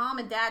 because her mom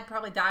and dad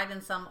probably died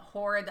in some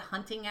horrid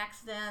hunting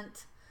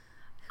accident.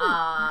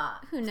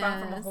 Who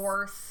knows? From a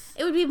horse.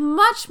 It would be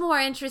much more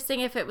interesting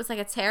if it was like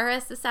a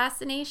terrorist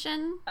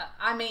assassination.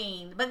 I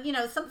mean, but you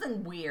know,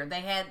 something weird.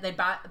 They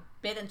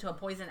bit into a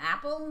poison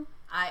apple.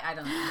 I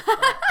don't know.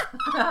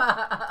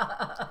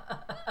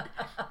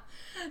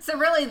 So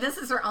really, this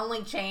is her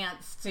only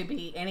chance to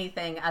be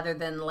anything other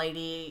than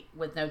lady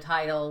with no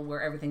title,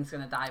 where everything's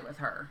going to die with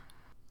her.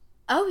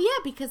 Oh yeah,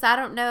 because I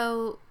don't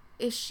know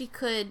if she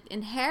could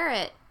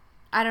inherit.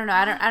 I don't know.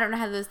 I don't know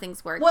how those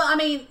things work. Well, I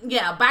mean,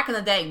 yeah, back in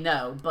the day,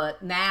 no,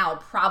 but now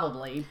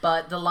probably.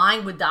 But the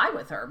line would die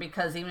with her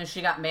because even if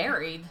she got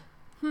married,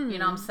 you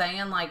know what I'm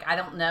saying? Like, I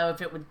don't know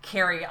if it would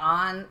carry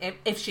on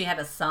if she had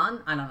a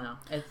son. I don't know.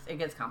 It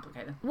gets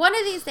complicated. One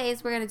of these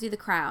days, we're gonna do The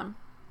Crown.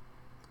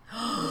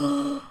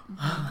 Oh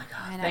my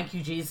God! Thank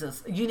you,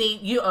 Jesus.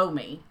 You owe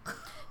me.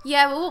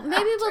 Yeah, well,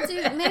 maybe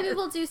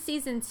we'll do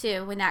season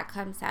 2 when that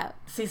comes out.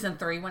 Season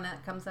 3 when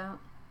it comes out.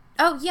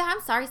 Oh yeah, I'm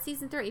sorry,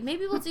 season 3.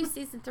 Maybe we'll do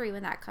season 3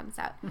 when that comes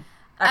out.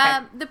 Okay.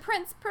 The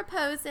prince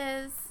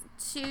proposes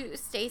to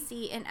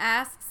Stacy and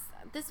asks.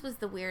 This was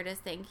the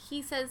weirdest thing.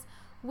 He says,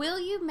 "Will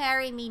you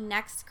marry me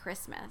next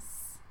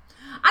Christmas?"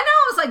 I know.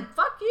 I was like,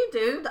 "Fuck you,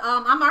 dude.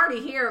 I'm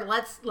already here.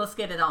 Let's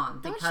get it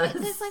on." Because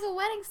there's like a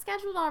wedding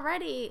scheduled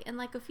already in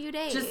like a few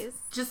days.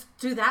 Just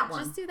do that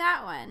one. Just do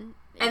that one.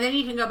 And then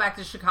you can go back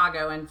to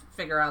Chicago and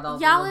figure out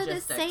all y'all the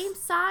logistics. Y'all are the same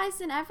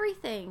size and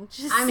everything.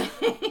 I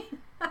mean,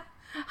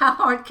 how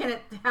hard can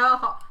it?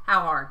 How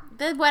hard?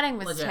 The wedding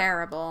was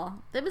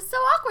terrible. It was so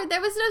awkward. There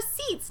was no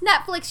seats.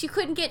 Netflix, you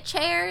couldn't get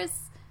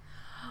chairs.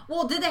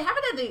 Well, did they have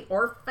it at the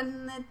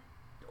orphan?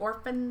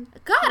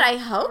 God, I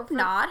hope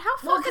not. How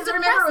fucking Well, because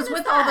remember it was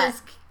with all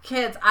those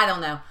kids. I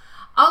don't know.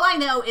 All I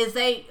know is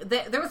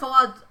there was a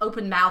lot of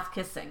open mouth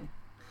kissing.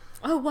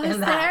 Oh, was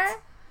there?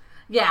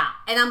 Yeah,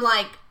 and I'm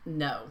like,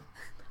 no.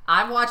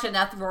 I've watched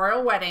enough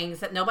royal weddings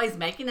that nobody's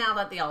making out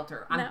at the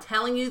altar. I'm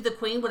telling you, the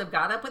queen would have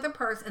got up with her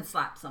purse and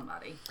slapped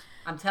somebody.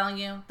 I'm telling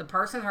you, the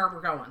purse and her were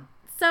going.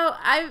 So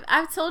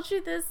I've told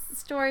you this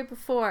story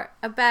before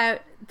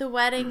about the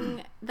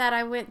wedding that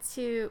I went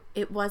to.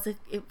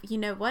 You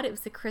know what? It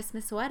was a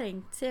Christmas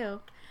wedding too.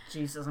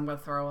 Jesus, I'm gonna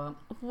throw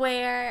up.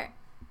 Where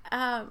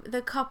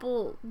the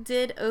couple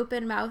did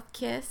open mouth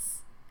kiss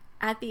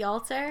at the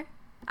altar.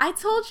 I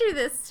told you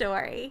this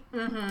story.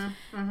 I'm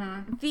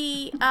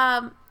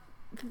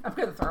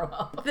gonna throw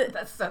up.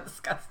 That's so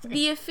disgusting.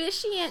 The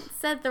officiant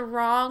said the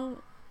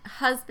wrong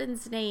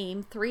husband's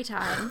name 3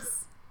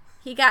 times.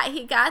 He got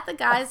the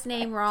guy's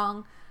name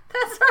wrong.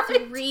 That's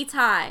right. 3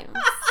 times.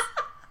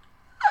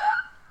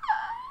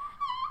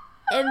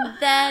 And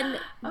then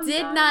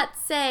not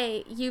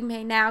say, "You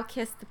may now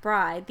kiss the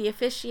bride." The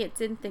officiant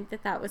didn't think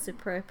that was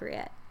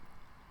appropriate.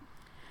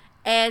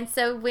 And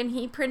so when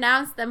he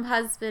pronounced them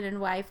husband and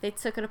wife, they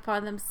took it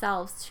upon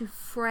themselves to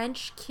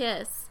French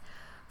kiss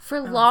for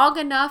long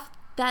enough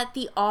that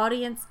the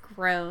audience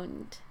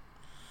groaned.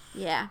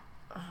 Yeah.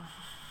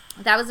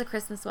 That was a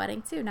Christmas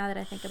wedding too, now that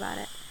I think about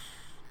it.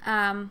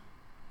 I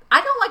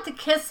don't like to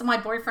kiss my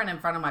boyfriend in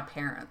front of my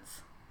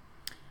parents.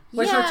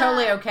 Which we're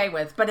totally okay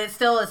with, but it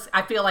still is,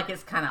 I feel like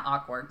it's kind of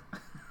awkward.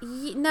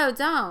 No,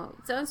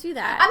 don't do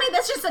that. I mean,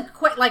 that's just a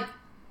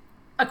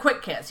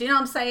quick kiss. You know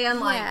what I'm saying?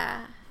 Like,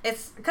 yeah.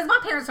 It's because my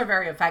parents are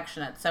very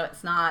affectionate, so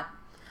it's not.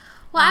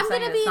 Well, I'm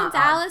going to be in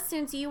Dallas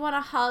soon. Do you want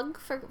a hug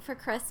for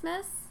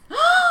Christmas?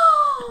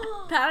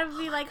 That would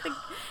be like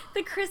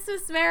the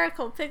Christmas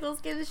miracle.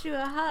 Pickles gives you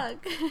a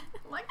hug.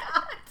 Oh my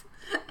god,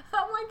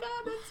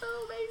 that's so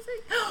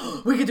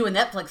amazing. We could do a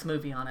Netflix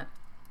movie on it.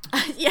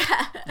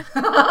 Yeah.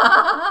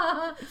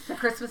 The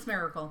Christmas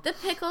miracle. The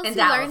Pickles who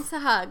learn to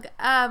hug.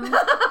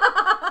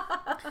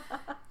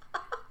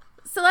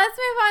 So let's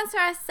move on to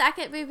our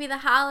second movie, The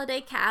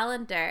Holiday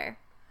Calendar.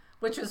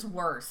 Which is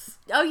worse.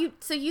 Oh,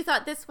 you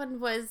thought this one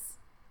was...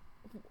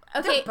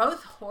 Okay. They're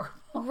both horrible.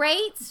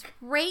 Rate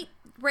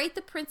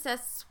The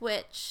Princess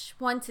Switch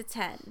 1 to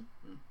 10.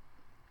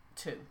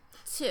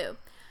 2.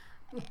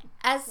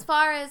 As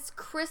far as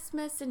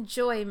Christmas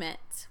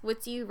enjoyment,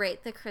 what do you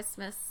rate the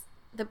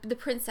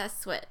Princess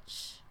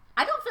Switch?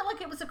 I don't feel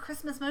like it was a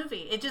Christmas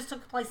movie. It just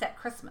took place at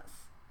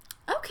Christmas.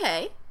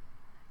 Okay.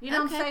 You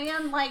know what I'm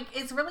saying? Like,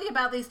 it's really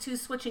about these two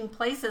switching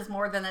places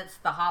more than it's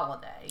the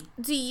holiday.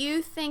 Do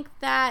you think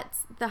that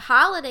The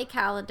Holiday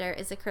Calendar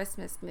is a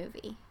Christmas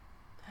movie?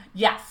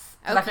 Yes.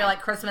 Because I Okay. feel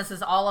like Christmas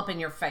is all up in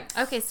your face.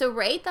 Okay, so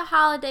rate the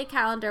holiday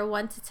calendar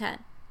 1 to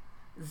 10.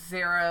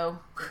 0.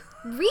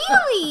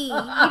 Really?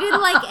 You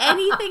didn't like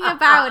anything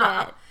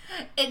about it?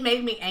 It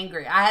made me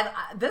angry.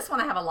 This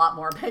one I have a lot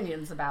more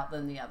opinions about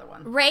than the other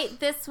one. Rate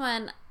this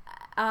one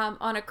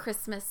on a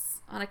Christmas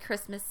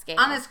scale.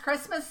 On its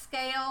Christmas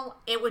scale,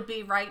 it would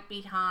be right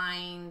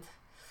behind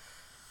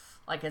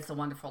like It's a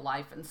Wonderful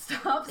Life and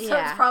stuff. So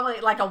Yeah. it's probably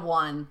like a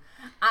 1.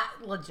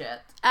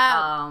 Legit.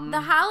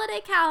 The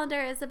holiday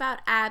calendar is about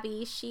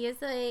Abby. She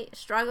is a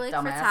struggling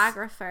Dumbass.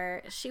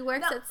 photographer. She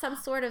works at some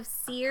sort of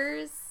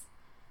Sears.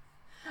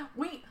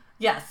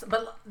 Yes,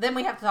 but then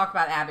we have to talk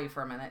about Abby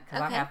for a minute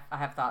because Okay. I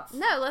have thoughts.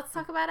 No, let's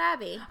talk about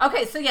Abby.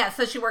 Okay,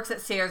 so she works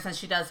at Sears and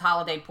she does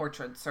holiday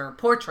portraits or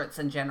portraits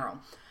in general.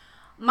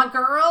 My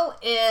girl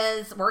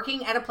is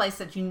working at a place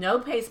that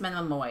pays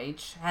minimum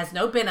wage, has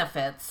no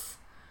benefits.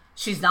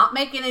 She's not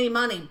making any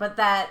money, but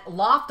that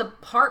loft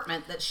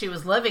apartment that she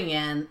was living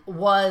in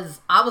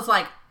I was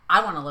like,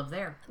 I want to live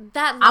there.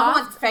 I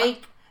want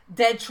fake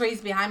dead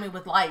trees behind me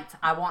with lights.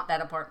 I want that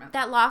apartment.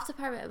 That loft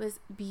apartment was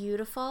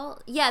beautiful.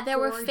 Yeah, there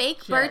were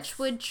fake Gorgeous.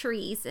 birchwood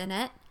trees in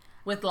it.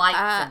 With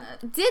lights in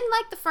it. Didn't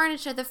like the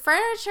furniture. The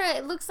furniture,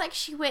 it looks like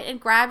she went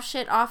and grabbed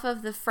shit off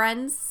of the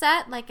Friends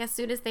set, like as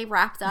soon as they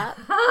wrapped up.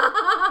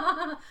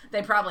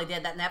 They probably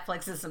did. That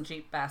Netflix is some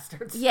cheap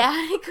bastards. Yeah,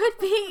 it could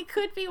be. It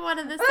could be one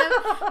of the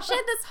sofas. She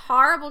had this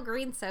horrible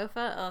green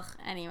sofa. Ugh.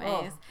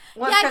 Anyways, Ugh.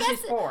 Well, yeah, it's 'cause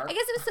she's poor. I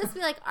guess it was supposed to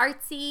be like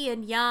artsy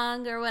and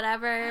young or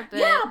whatever. But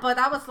Yeah, but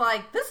I was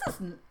like,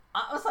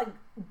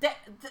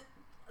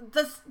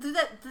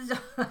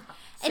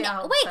 and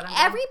wait,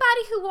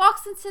 everybody who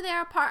walks into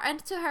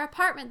her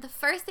apartment, the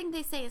first thing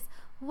they say is,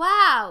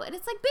 "Wow!" And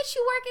it's like, "Bitch,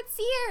 you work at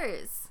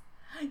Sears."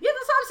 Yeah,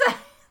 that's what I'm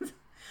saying.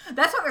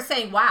 That's what they're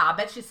saying. Wow, I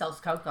bet she sells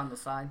coke on the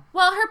side.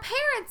 Well, her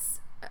parents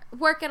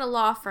work at a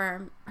law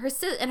firm. Her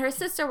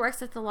sister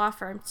works at the law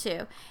firm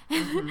too.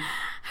 Mm-hmm.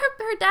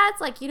 her dad's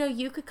like,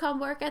 you could come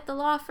work at the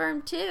law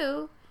firm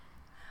too.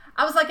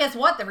 I was like, guess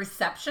what? The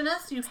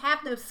receptionist? You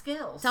have no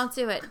skills. Don't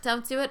do it.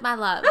 Don't do it, my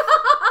love.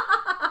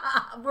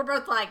 We're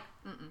both like,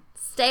 mm-mm.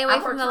 Stay away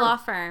from the law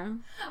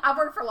firm. I've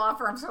worked for law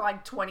firms for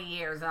like 20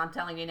 years, and I'm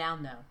telling you now,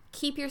 no.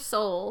 Keep your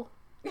soul.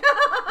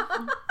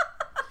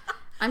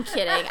 I'm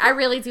kidding. I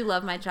really do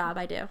love my job.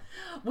 I do.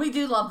 We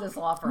do love this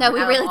law firm. No,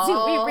 we really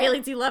do. We really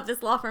do love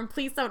this law firm.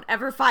 Please don't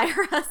ever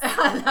fire us.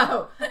 I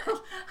know.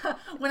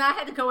 When I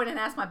had to go in and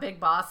ask my big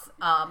boss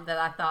that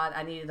I thought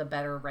I needed a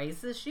better raise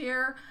this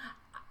year,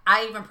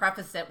 I even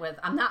prefaced it with,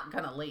 I'm not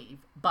going to leave,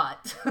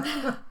 but,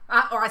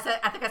 I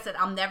think I said,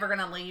 I'm never going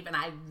to leave, and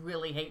I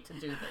really hate to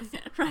do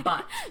this. Right.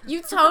 But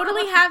you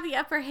totally have the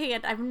upper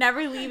hand. I'm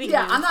never leaving you.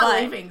 Yeah, I'm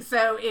not leaving.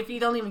 So if you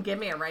don't even give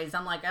me a raise,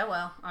 I'm like, oh,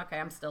 well, okay,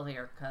 I'm still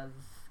here because,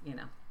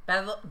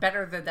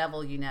 better the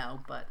devil you know,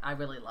 but I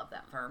really love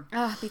that firm.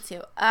 Oh, me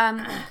too.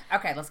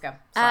 Okay, let's go.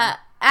 Sorry.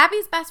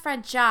 Abby's best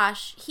friend,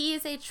 Josh, he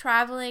is a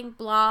traveling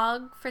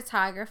blog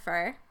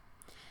photographer.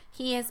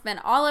 He has been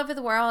all over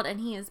the world, and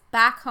he is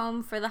back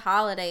home for the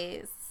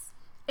holidays.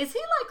 Is he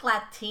like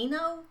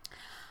Latino?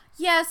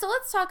 Yeah, so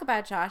let's talk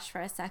about Josh for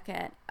a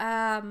second.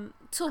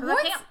 Towards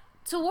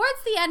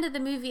the end of the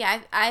movie,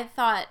 I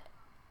thought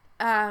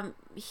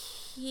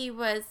he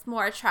was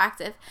more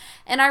attractive,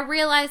 and I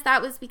realized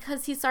that was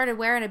because he started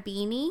wearing a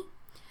beanie.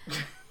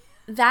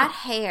 That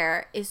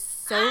hair is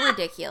so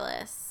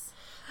ridiculous.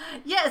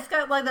 Yeah, it's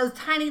got like those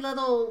tiny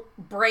little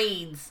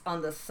braids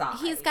on the side.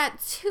 He's got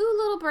 2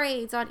 little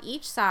braids on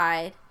each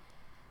side.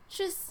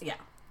 Just, yeah.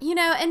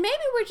 And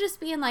maybe we're just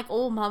being like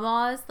old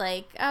mamas,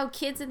 like, oh,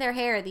 kids in their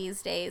hair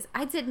these days.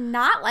 I did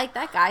not like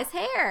that guy's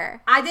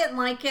hair. I didn't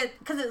like it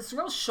because it's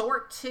real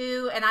short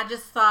too, and I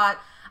just thought,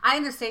 I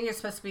understand you're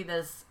supposed to be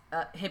this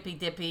hippy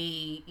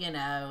dippy,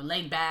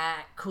 laid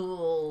back,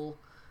 cool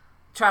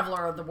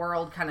traveler of the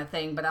world kind of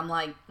thing, but I'm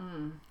like,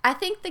 I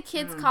think the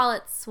kids call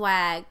it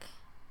swag.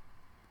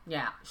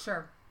 Yeah,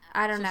 sure.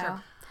 I don't know.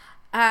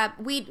 Sure.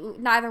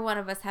 Neither one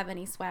of us have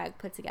any swag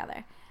put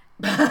together.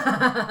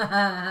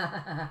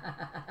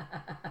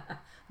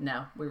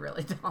 No, we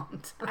really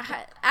don't.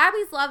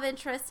 Abby's love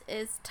interest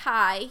is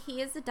Ty.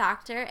 He is a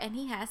doctor, and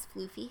he has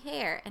floofy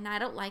hair, and I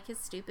don't like his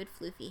stupid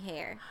floofy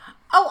hair.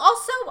 Oh,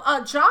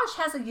 also, Josh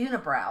has a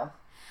unibrow.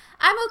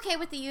 I'm okay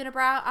with the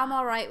unibrow. I'm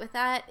all right with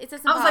that. It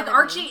doesn't bother me. I was like,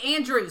 Archie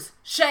Andrews,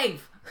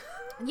 shave.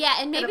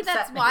 Yeah, and maybe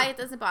that's why it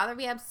doesn't bother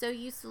me. I'm so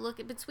used to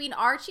looking between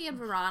Archie and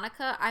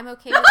Veronica. I'm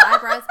okay with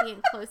eyebrows being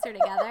closer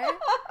together.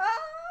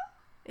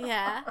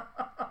 Yeah.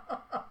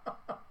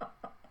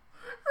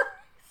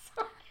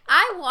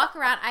 I walk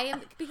around,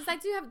 because I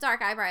do have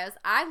dark eyebrows,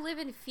 I live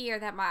in fear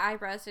that my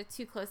eyebrows are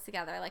too close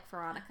together like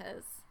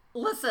Veronica's.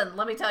 Listen,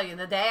 let me tell you,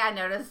 the day I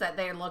notice that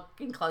they're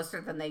looking closer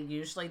than they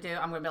usually do,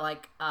 I'm going to be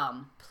like,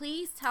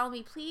 Please tell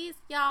me, please,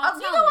 y'all, I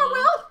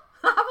will.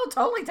 I will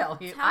totally tell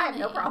you. I have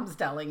no me. problems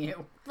telling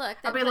you. Look,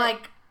 I'll be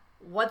like,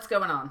 what's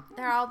going on?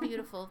 They're all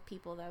beautiful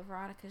people, though.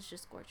 Veronica's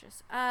just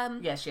gorgeous.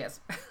 Yes, she is.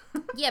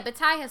 Yeah, but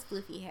Ty has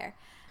floofy hair.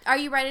 Are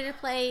you ready to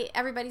play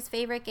everybody's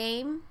favorite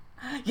game?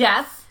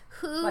 Yes.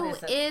 Who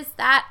is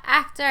that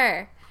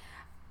actor?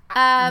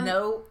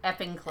 No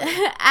effing clue.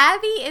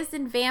 Abby is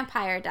in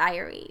Vampire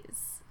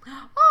Diaries.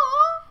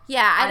 Oh,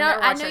 Yeah, I never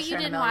know watched that show you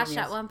in a didn't million watch that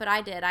years. one, but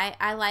I did.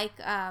 I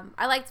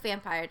liked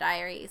Vampire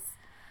Diaries.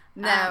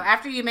 No,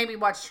 after you made me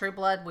watch True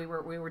Blood, we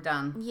were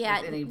done.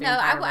 Yeah, with any no,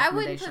 vampire I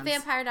wouldn't put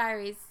recommendations. Vampire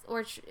Diaries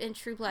or in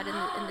True Blood in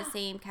the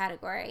same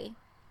category.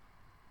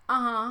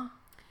 Uh-huh.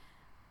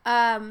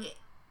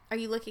 Are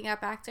you looking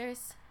up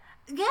actors?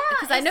 Yeah,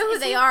 Because I know who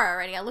they are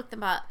already. I looked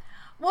them up.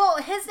 Well,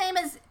 his name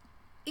is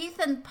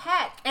Ethan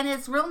Peck, and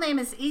his real name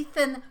is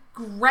Ethan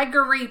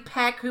Gregory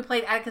Peck, who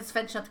played Atticus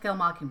Finch on To Kill a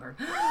Mockingbird.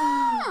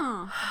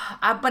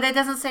 But it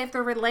doesn't say if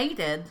they're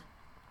related.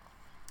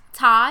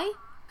 Ty?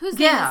 Whose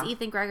Yeah. name is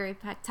Ethan Gregory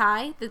Peck?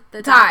 Ty? The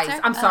Ties.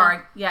 doctor? I'm sorry.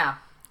 Yeah.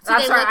 Do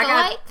I'm they sorry. look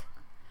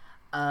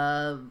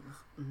alike?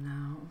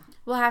 No.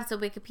 We'll have to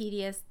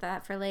Wikipedia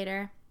that for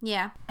later.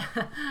 Yeah.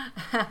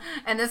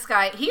 And this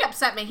guy, he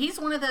upset me. He's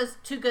one of those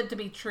too good to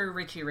be true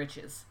Richie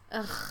Riches.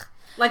 Ugh.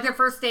 Like their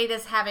first date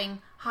is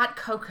having hot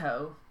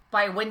cocoa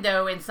by a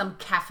window in some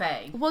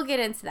cafe. We'll get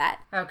into that.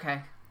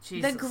 Okay.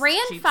 Jesus, The cheapskate.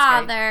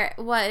 grandfather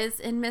was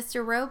in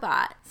Mr.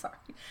 Robot. Sorry.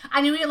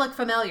 I knew he looked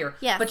familiar.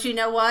 Yes. But you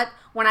know what?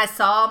 When I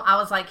saw him, I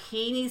was like,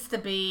 he needs to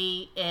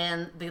be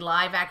in the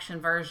live action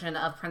version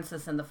of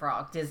Princess and the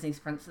Frog, Disney's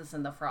Princess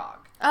and the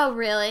Frog. Oh,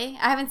 really?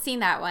 I haven't seen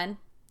that one.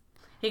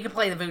 He could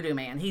play the Voodoo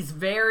Man. He's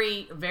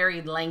very,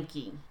 very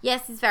lanky.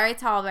 Yes, he's very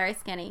tall, very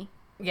skinny.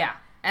 Yeah.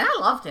 And I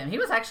loved him. He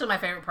was actually my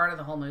favorite part of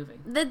the whole movie.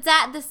 The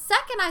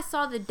second I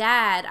saw the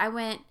dad, I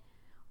went,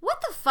 what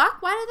the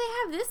fuck? Why do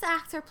they have this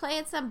actor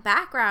playing some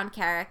background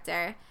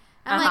character?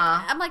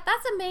 I'm like,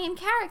 that's a main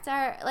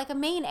character, like a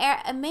main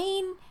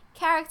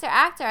character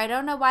actor. I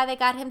don't know why they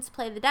got him to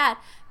play the dad,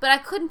 but I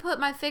couldn't put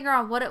my finger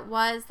on what it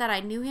was that I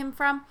knew him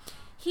from.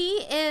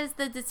 He is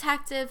the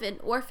detective in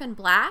Orphan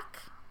Black,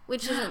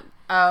 which isn't.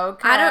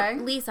 Okay.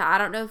 Lisa, I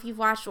don't know if you've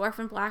watched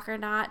Orphan Black or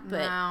not,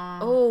 but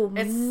No.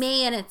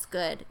 man, it's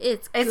good.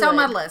 It's good. It's on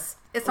my list.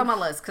 It's on my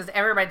list because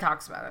everybody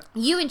talks about it.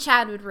 You and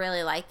Chad would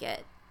really like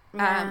it.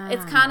 Yeah.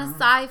 It's kind of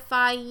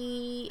sci-fi.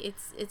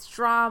 It's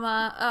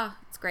drama. Oh,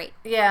 it's great.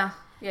 Yeah.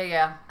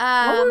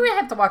 Well, we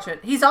have to watch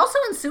it. He's also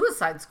in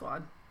Suicide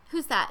Squad.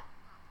 Who's that?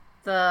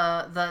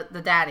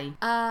 The daddy.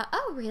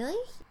 Oh, really?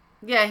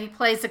 Yeah, he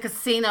plays a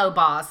casino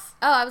boss.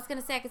 Oh, I was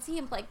gonna say I could see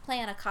him like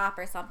playing a cop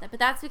or something, but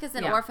that's because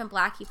in Yeah. Orphan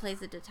Black he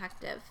plays a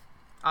detective.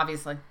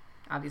 Obviously.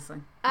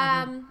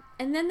 And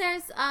then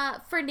there's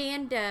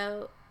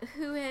Fernando,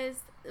 who is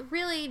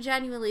really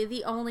genuinely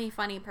the only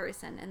funny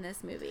person in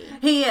this movie.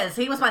 He is.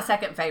 He was my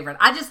second favorite.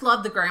 I just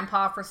love the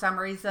grandpa for some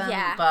reason.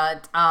 Yeah.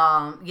 But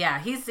yeah,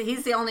 he's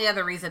the only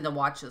other reason to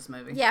watch this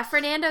movie. Yeah,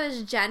 Fernando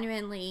is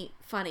genuinely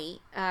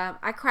funny.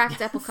 I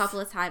cracked up a couple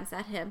of times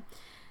at him.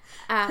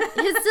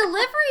 His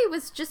delivery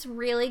was just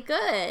really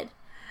good.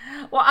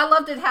 Well, I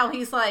loved it how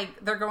he's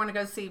like, they're going to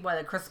go see,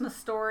 A Christmas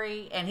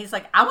Story, and he's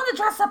like, I want to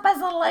dress up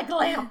as a leg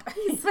lamp.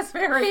 He was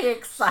very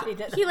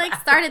excited. He like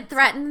started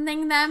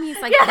threatening them. He's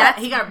like, Yeah, that's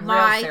he got real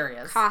my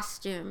serious.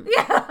 costume.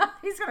 Yeah,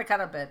 he's going to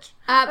cut a bitch.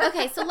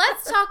 Okay, so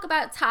let's talk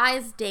about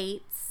Ty's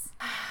dates.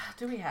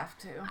 Do we have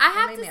to? I That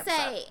have made me to upset.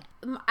 say,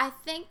 I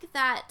think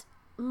that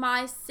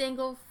my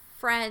single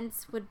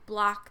friends would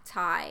block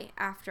Ty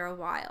after a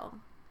while.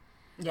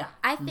 Yeah.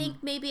 I think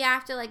maybe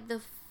after like the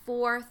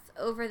fourth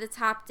over the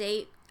top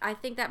date, I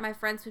think that my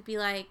friends would be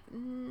like,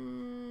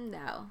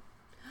 no.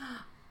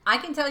 I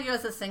can tell you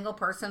as a single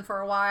person for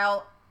a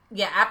while,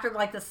 yeah, after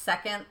like the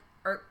second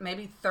or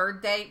maybe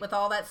third date with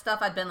all that stuff,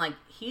 I've been like,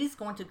 he's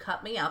going to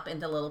cut me up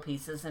into little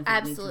pieces and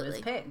feed me to his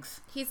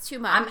pigs. He's too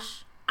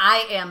much.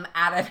 I am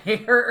out of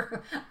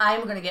here.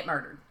 I'm going to get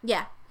murdered.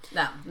 Yeah.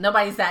 No,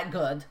 nobody's that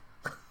good.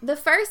 The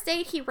first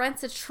date, he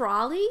rents a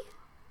trolley.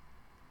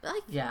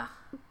 Like, Yeah.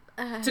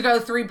 To go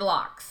 3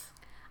 blocks.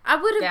 I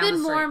would have Down been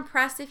the more street.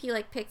 impressed if he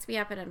like picked me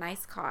up in a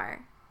nice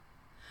car.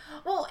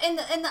 Well,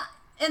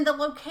 in the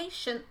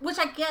location, which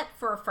I get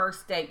for a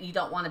first date, you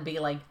don't want to be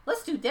like,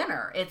 let's do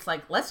dinner. It's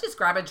like, let's just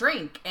grab a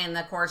drink. And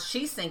of course,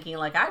 she's thinking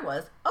like I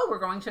was, oh, we're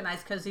going to a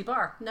nice cozy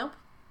bar. Nope.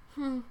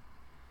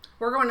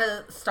 We're going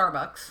to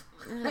Starbucks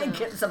and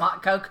getting some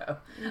hot cocoa.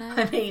 No,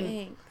 I mean,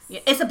 thanks.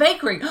 yeah, it's a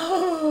bakery.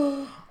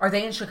 Are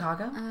they in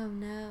Chicago? Oh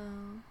no.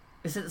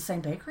 Is it the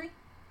same bakery?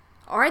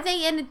 Are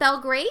they in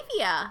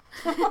Belgravia?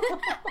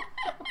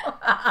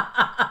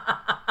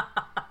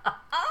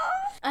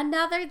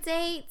 Another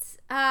date,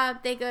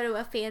 they go to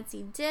a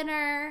fancy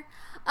dinner.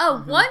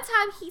 Oh, one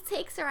time he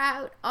takes her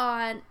out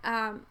on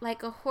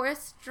like a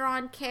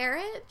horse-drawn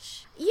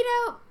carriage. You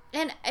know,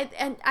 and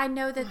I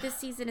know that this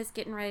season is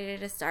getting ready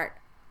to start.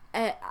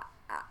 I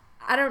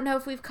don't know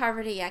if we've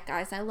covered it yet,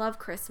 guys. I love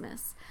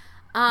Christmas.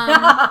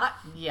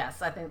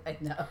 Yes, I think I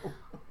know.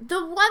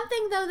 The one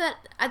thing, though,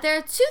 that there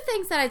are 2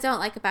 things that I don't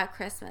like about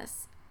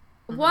Christmas.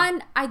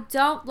 One, I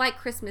don't like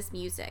Christmas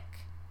music.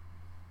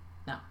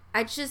 No.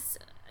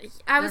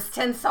 There's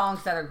 10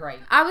 songs that are great.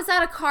 I was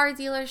at a car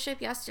dealership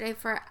yesterday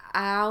for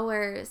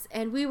hours,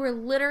 and we were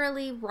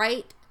literally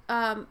right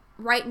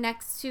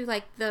next to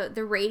like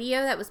the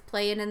radio that was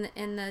playing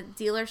in the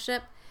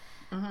dealership.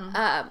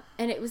 And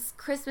it was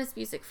Christmas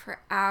music for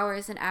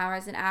hours and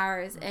hours and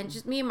hours. And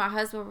just me and my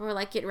husband were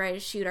like getting ready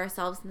to shoot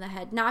ourselves in the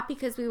head. Not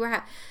because we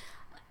were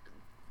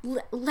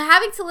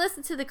having to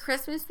listen to the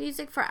Christmas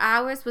music for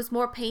hours was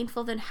more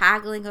painful than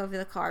haggling over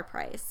the car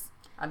price.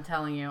 I'm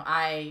telling you,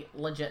 I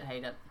legit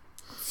hate it.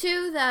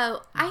 Two,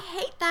 though, I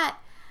hate that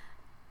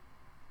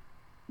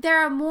there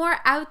are more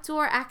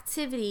outdoor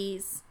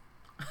activities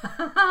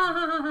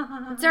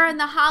during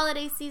the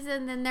holiday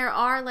season than there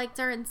are like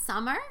during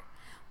summer.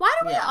 Why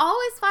do we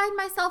always find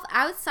myself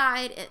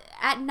outside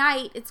at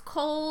night? It's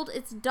cold,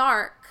 it's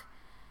dark.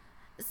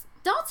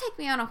 Don't take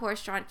me on a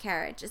horse-drawn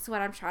carriage is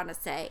what I'm trying to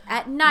say.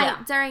 At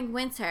night during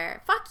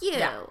winter. Fuck you.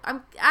 Yeah.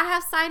 I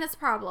have sinus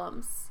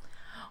problems.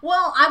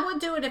 Well, I would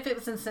do it if it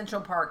was in Central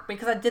Park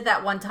because I did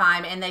that one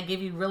time and they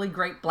give you really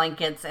great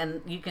blankets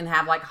and you can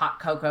have like hot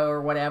cocoa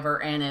or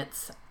whatever and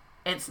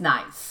it's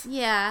nice.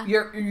 Yeah.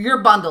 You're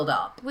bundled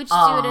up. Would you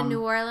do it in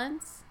New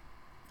Orleans?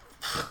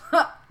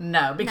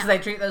 No, because they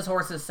treat those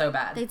horses so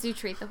bad. They do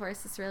treat the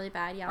horses really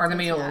bad. Yeah. Or the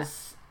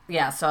mules.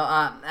 Yeah, so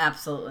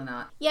absolutely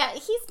not. Yeah,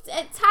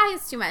 Ty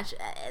is too much.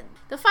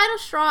 The final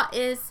straw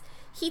is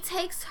he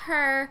takes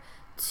her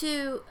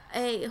to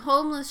a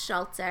homeless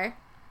shelter.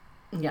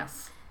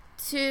 Yes.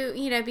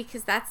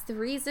 Because that's the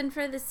reason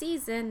for the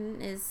season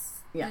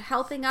is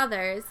helping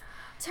others.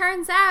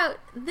 Turns out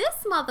this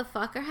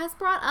motherfucker has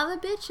brought other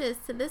bitches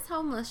to this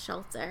homeless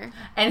shelter.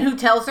 And who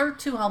tells her?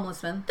 2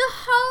 homeless men. The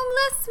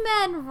homeless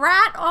men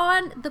rat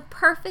on the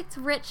perfect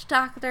rich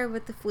doctor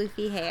with the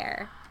floofy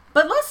hair.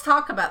 But let's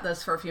talk about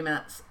this for a few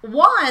minutes.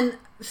 One,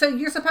 so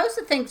you're supposed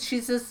to think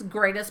she's this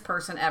greatest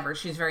person ever.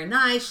 She's very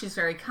nice. She's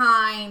very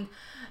kind.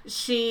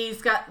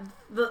 She's got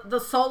the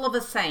soul of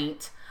a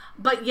saint.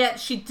 But yet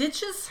she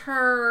ditches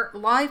her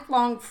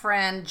lifelong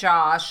friend,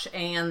 Josh,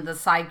 and the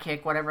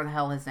sidekick, whatever the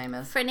hell his name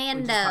is.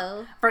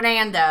 Fernando,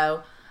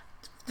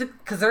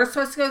 because they're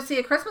supposed to go see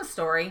A Christmas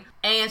Story.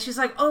 And she's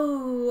like,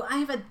 oh, I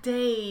have a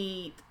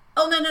date.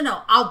 Oh,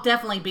 no, I'll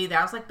definitely be there.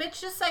 I was like,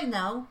 bitch, just say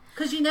no,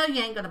 because you know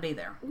you ain't going to be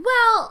there.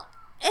 Well,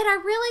 and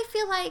I really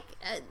feel like,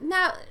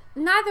 now,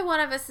 neither one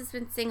of us has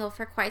been single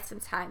for quite some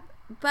time.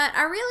 But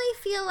I really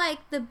feel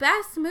like the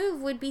best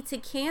move would be to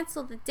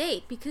cancel the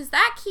date because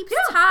that keeps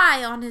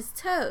Ty on his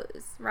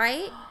toes,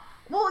 right?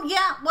 Well,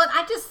 yeah. Well,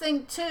 I just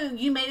think, too,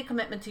 you made a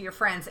commitment to your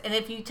friends. And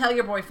if you tell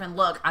your boyfriend,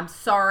 look, I'm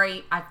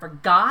sorry, I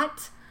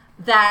forgot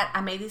that I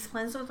made these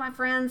plans with my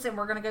friends and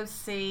we're going to go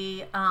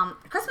see A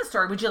Christmas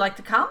Story. Would you like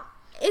to come?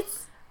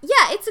 It's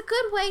a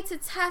good way to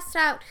test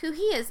out who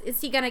he is. Is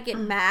he going to get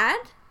mad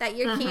that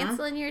you're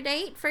canceling your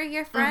date for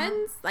your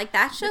friends? Like,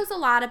 that shows a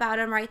lot about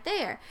him right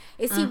there.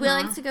 Is he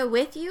willing to go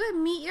with you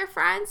and meet your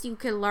friends? You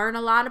can learn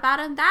a lot about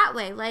him that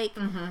way. Like,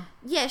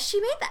 yeah, she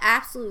made the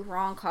absolute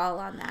wrong call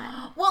on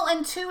that. Well,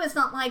 and 2, it's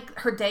not like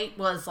her date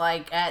was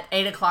like at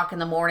 8 o'clock in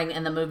the morning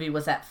and the movie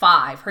was at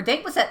 5. Her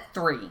date was at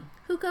 3.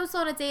 Who goes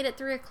on a date at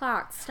 3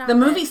 o'clock? Stop The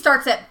movie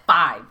starts at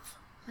 5.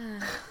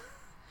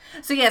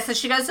 So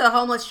she goes to a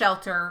homeless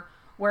shelter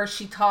where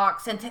she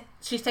talks and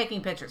she's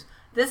taking pictures.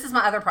 This is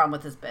my other problem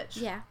with this bitch.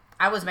 Yeah.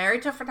 I was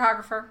married to a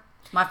photographer.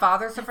 My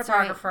father's a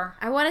photographer.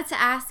 Right. I wanted to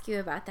ask you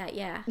about that,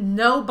 yeah.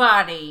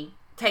 Nobody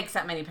takes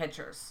that many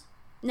pictures.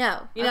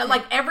 No. You know,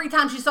 like every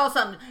time she saw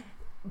something,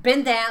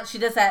 bend down, she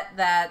does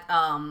that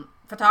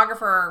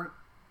photographer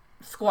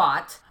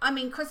squat. I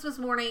mean, Christmas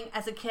morning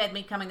as a kid,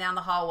 me coming down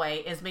the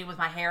hallway is me with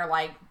my hair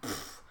like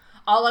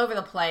all over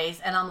the place,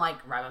 and I'm like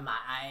rubbing my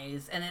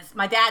eyes, and it's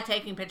my dad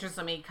taking pictures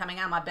of me coming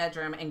out of my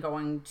bedroom and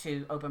going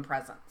to open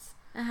presents.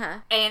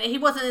 And he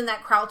wasn't in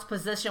that crouched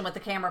position with the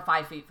camera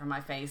 5 feet from my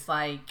face.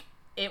 Like,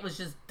 it was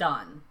just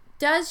done.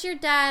 Does your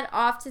dad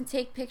often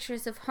take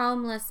pictures of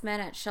homeless men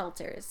at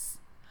shelters?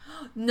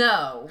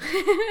 No.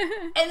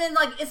 And then,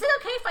 like, is it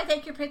okay if I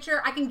take your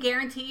picture? I can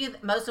guarantee you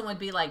that most of them would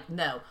be like,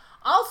 no.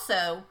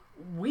 Also,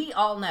 we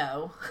all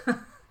know that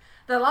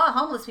a lot of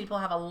homeless people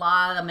have a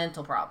lot of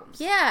mental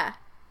problems. Yeah.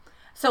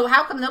 So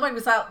how come nobody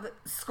was out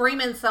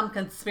screaming some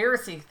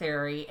conspiracy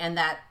theory in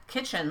that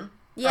kitchen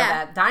or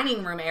that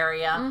dining room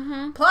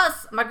area?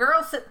 Plus, my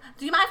girl said,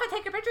 do you mind if I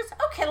take your pictures?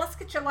 Okay, let's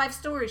get your life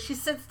story. She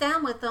sits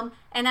down with them,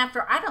 and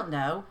after,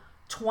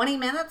 20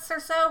 minutes or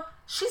so,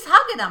 she's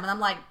hugging them. And I'm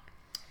like,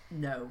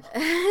 no.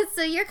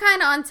 So you're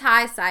kind of on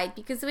Ty's side,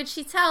 because when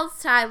she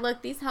tells Ty,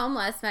 look, these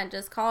homeless men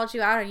just called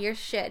you out on your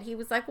shit, he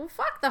was like, well,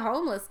 fuck the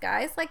homeless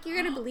guys. Like, you're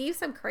going to believe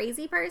some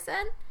crazy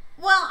person?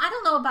 Well, I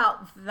don't know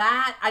about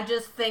that. I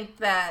just think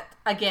that,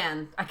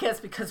 again, I guess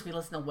because we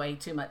listen to way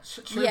too much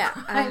true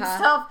crime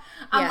stuff,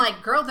 I'm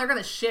like, girl, they're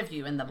going to shiv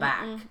you in the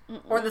back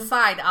or the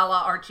side, a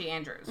la Archie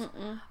Andrews.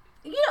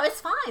 You know, it's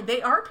fine.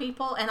 They are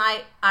people, and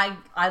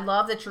I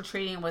love that you're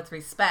treating them with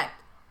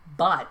respect.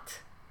 But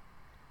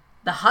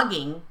the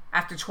hugging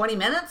after 20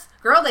 minutes,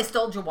 girl, they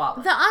stole your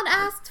wallet. The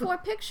unasked for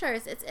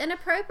pictures. It's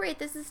inappropriate.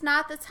 This is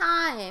not the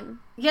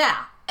time.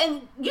 Yeah.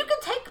 And you can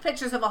take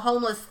pictures of a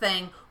homeless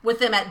thing with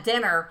them at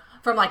dinner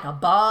from like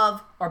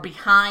above or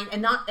behind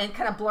and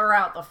kind of blur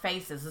out the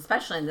faces,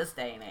 especially in this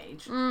day and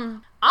age.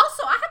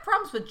 Also, I have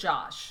problems with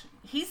Josh.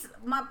 he's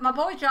my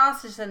boy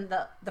Josh is in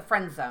the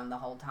friend zone the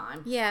whole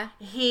time. Yeah.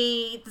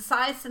 He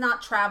decides to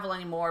not travel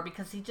anymore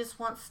because he just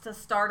wants to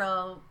start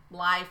a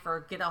life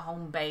or get a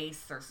home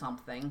base or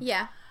something.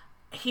 Yeah.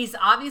 He's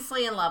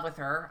obviously in love with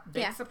her.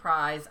 Big Yeah.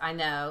 surprise, I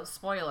know.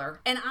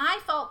 Spoiler. And I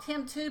felt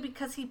him too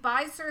because he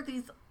buys her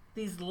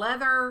these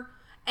leather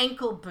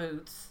ankle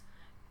boots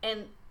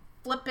and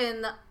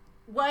flipping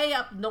way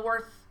up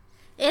north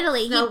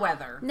Italy. snow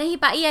weather. No, he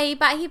buys her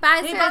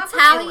bought them from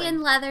Italian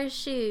Italy. leather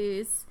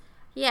shoes.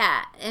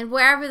 Yeah, and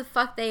wherever the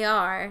fuck they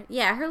are.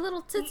 Yeah, her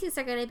little tootsies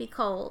are gonna be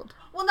cold.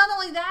 Well, not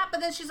only that, but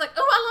then she's like,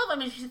 "Oh, I love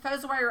them," and she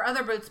throws away her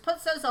other boots,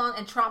 puts those on,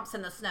 and tromps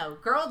in the snow.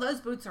 Girl,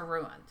 those boots are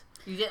ruined.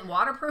 You didn't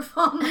waterproof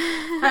them.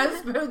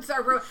 Those boots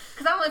are ruined.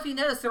 Because I don't know if you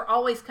noticed, they're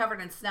always covered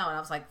in snow, and I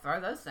was like,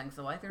 throw those things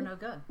away. They're no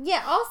good.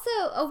 Yeah. Also,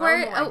 a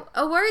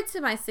word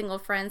to my single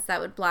friends that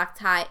would block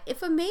tie.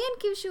 If a man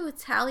gives you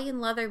Italian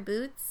leather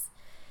boots,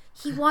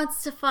 he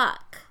wants to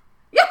fuck.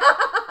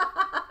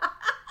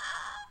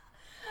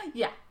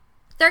 Yeah.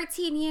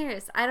 13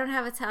 years. I don't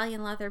have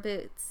Italian leather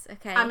boots.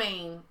 Okay. I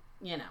mean,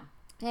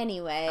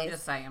 Anyways. I'm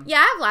just saying. Yeah,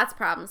 I have lots of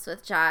problems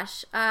with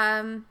Josh.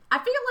 I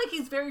feel like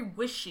he's very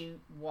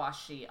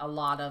wishy-washy, a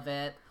lot of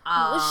it.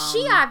 Well,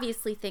 she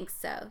obviously thinks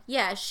so.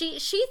 Yeah, she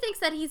thinks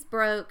that he's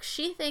broke.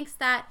 She thinks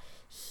that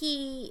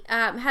he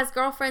has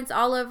girlfriends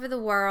all over the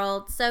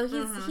world. So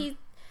he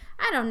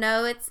I don't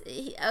know.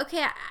 He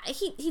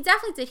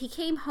definitely did. He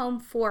came home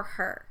for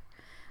her.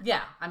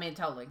 Yeah, I mean,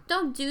 totally.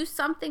 Don't do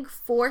something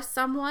for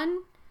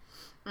someone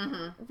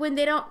when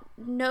they don't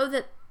know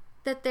that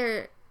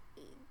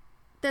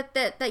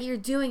you're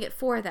doing it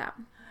for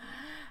them.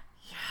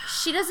 Yeah.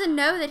 She doesn't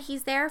know that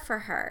he's there for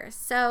her.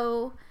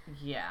 So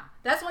yeah,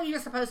 that's when you're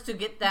supposed to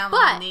get down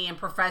on your knee and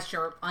profess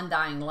your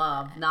undying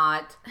love,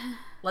 not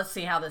let's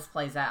see how this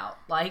plays out.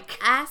 Like,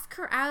 ask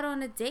her out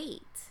on a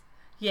date.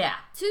 Yeah.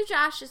 To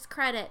Josh's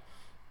credit,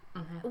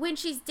 when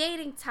she's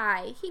dating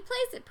Ty, he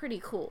plays it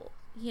pretty cool.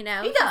 You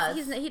know, he does.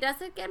 He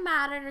doesn't get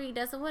mad at her. He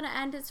doesn't want to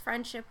end his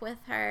friendship with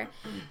her.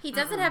 He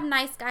doesn't have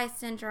nice guy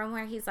syndrome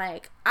where he's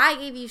like, I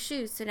gave you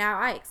shoes, so now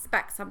I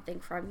expect something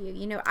from you.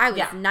 You know, I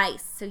was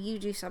nice, so you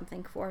do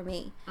something for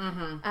me.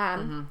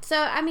 So,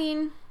 I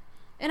mean,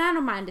 and I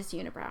don't mind his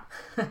unibrow.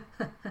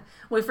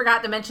 We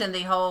forgot to mention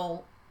the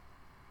whole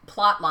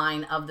plot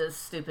line of this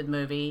stupid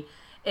movie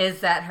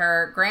is that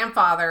her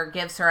grandfather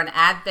gives her an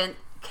advent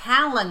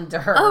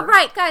calendar. Oh,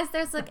 right, guys,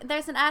 there's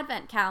an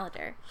advent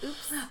calendar.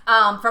 Oops.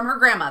 From her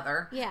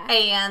grandmother. Yeah.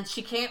 And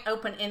she can't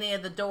open any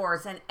of the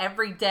doors, and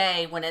every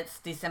day when it's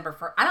December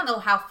 1st, I don't know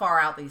how far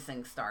out these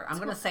things start. I'm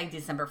going to say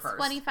December 1st.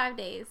 25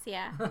 days,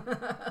 yeah.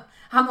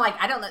 I'm like,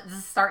 I don't know. Does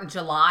it start in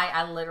July?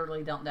 I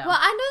literally don't know. Well,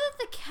 I know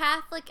that the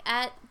Catholic,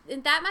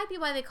 and that might be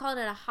why they called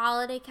it a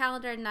holiday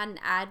calendar, not an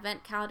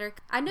advent calendar.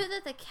 I know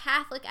that the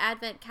Catholic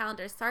advent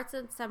calendar starts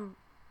on some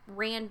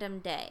random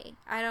day.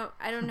 I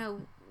don't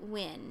know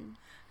when.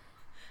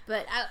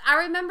 But I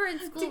remember in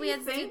school we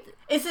had to do...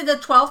 Is it the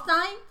 12th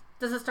night?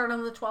 Does it start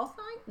on the 12th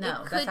night?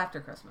 No, that's after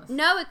Christmas.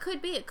 No, it could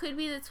be. It could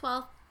be the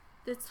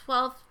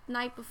 12th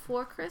night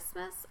before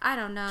Christmas. I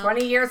don't know.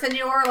 20 years in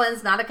New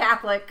Orleans, not a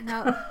Catholic.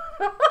 No.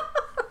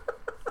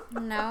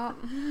 No.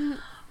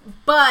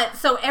 But,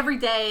 so every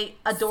day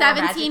a door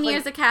 17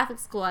 years of Catholic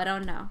school, I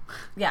don't know.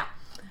 Yeah.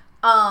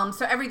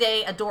 So every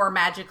day a door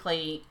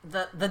magically,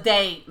 the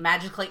day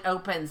magically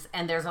opens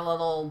and there's a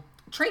little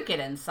trinket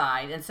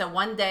inside. And so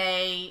one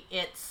day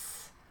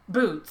it's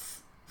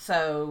boots.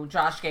 So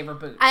Josh gave her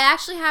boots. I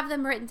actually have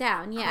them written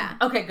down, yeah.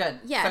 Okay,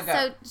 good.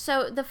 Yeah,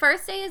 so the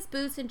first day is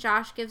boots and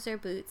Josh gives her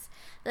boots.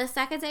 The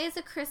second day is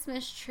a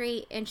Christmas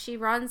tree and she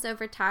runs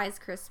over Ty's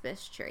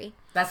Christmas tree.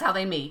 That's how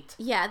they meet.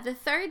 Yeah, the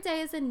third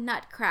day is a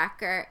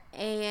nutcracker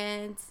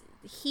and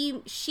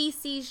she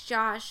sees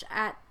Josh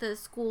at the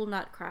school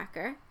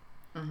nutcracker.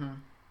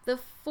 The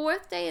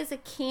fourth day is a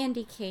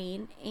candy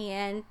cane,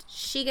 and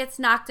she gets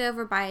knocked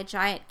over by a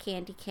giant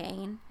candy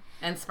cane.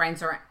 And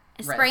sprains her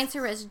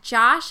wrist.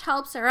 Josh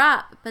helps her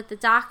up, but the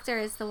doctor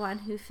is the one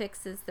who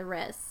fixes the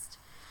wrist.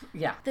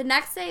 Yeah. The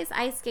next day is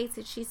ice skates,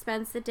 and she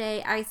spends the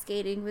day ice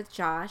skating with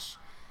Josh.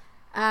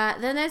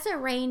 Then there's a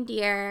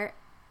reindeer.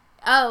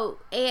 Oh,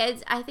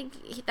 and I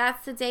think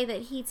that's the day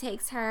that he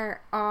takes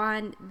her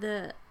on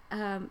the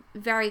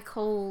very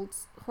cold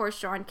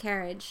horse-drawn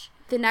carriage.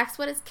 The next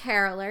one is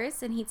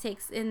carolers,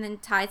 and then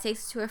Ty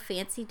takes her to a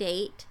fancy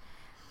date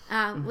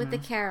with the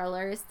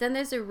carolers. Then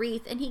there's a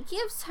wreath, and he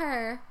gives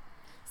her.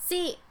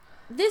 See,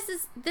 this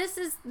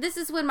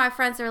is when my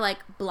friends are like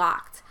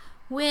blocked.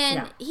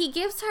 When he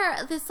gives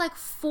her this like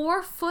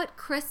 4-foot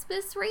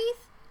Christmas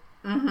wreath.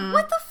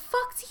 What the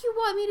fuck do you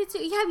want me to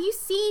do? Have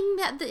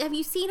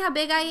you seen how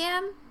big I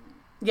am?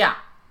 Yeah.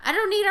 I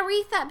don't need a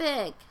wreath that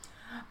big.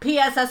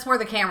 P.S. That's where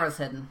the camera's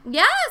hidden.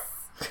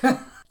 Yes.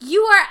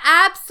 You are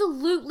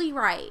absolutely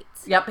right.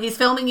 Yep, he's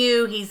filming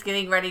you. He's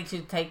getting ready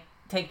to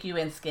take you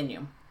and skin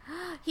you.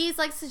 He's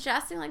like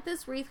suggesting like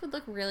this wreath would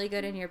look really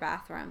good in your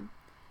bathroom.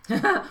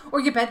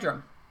 Or your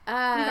bedroom.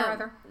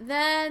 Either.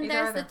 Then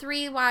there's the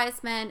 3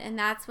 wise men, and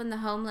that's when the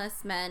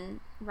homeless men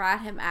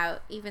rat him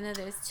out. Even though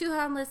there's 2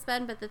 homeless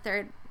men, but the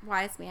third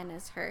wise man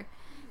is her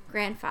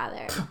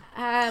grandfather.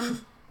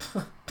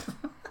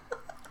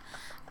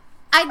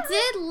 I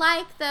did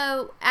like,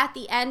 though, at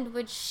the end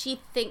when she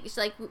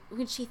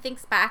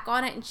thinks back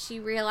on it and she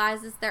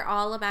realizes they're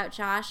all about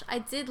Josh. I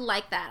did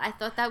like that. I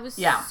thought that was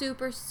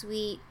super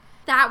sweet.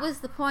 That was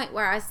the point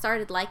where I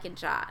started liking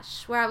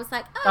Josh, where I was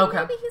like, oh,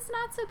 maybe he's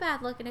not so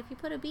bad looking if you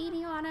put a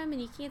beanie on him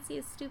and you can't see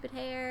his stupid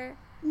hair.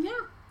 Yeah,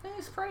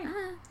 he's pretty.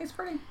 He's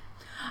pretty.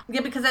 Yeah,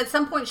 because at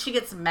some point she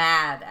gets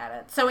mad at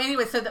it. So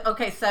anyway,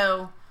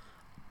 so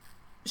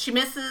she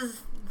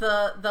misses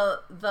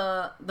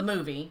the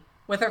movie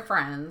with her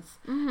friends,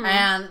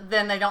 and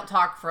then they don't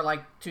talk for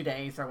like 2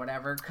 days or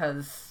whatever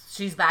because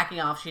she's backing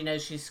off. She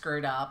knows she's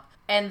screwed up.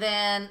 And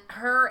then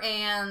her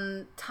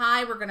and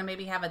Ty were going to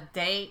maybe have a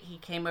date. He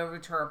came over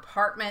to her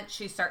apartment.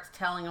 She starts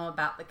telling him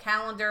about the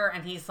calendar,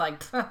 and he's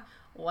like,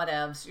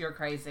 whatevs, you're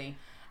crazy.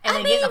 And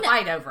they get in a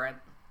fight over it.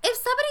 If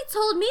somebody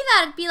told me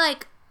that, I'd be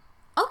like,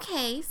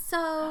 okay, so...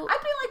 I'd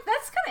be like,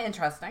 that's kind of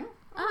interesting.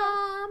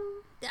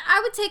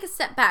 I would take a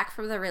step back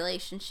from the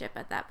relationship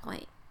at that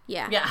point.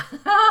 Yeah.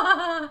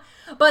 Yeah.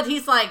 But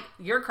he's like,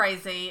 you're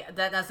crazy.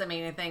 That doesn't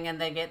mean anything.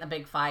 And they get in a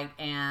big fight,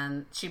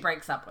 and she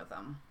breaks up with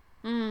him.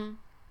 Mm.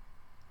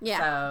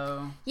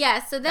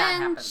 Yeah. So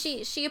then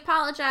she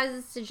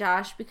apologizes to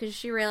Josh because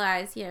she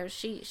realized,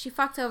 she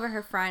fucked over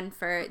her friend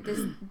for this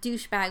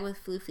douchebag with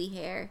floofy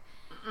hair.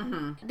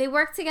 Mm-hmm. They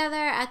work together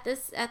at the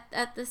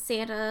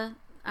Santa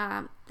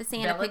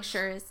Village?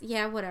 Pictures.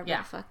 Yeah, whatever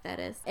the fuck that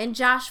is. And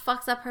Josh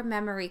fucks up her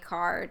memory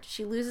card.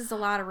 She loses a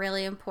lot of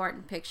really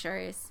important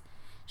pictures.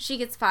 She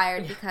gets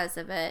fired because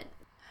of it.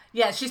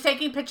 Yeah, she's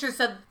taking pictures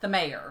of the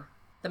mayor.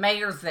 The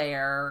mayor's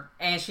there,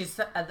 and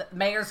the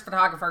mayor's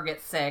photographer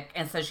gets sick,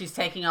 and so she's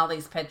taking all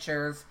these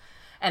pictures,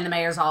 and the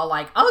mayor's all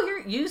like,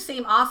 oh, you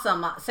seem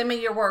awesome. Send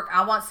me your work.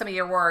 I want some of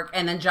your work.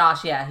 And then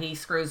Josh, he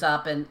screws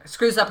up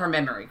her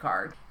memory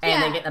card,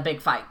 and they get in a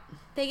big fight.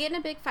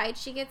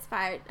 She gets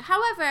fired.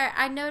 However,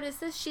 I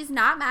noticed this. She's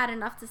not mad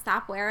enough to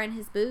stop wearing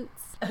his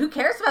boots. Who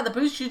cares about the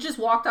boots? You just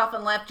walked off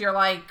and left your,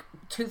 like,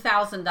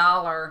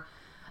 $2,000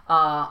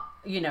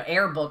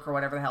 AirBook or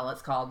whatever the hell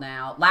it's called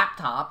now,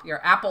 laptop,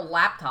 your Apple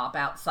laptop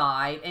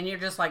outside, and you're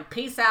just like,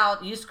 peace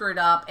out, you screwed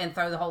up, and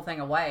throw the whole thing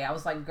away. I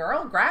was like,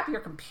 girl, grab your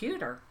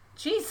computer.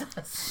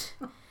 Jesus.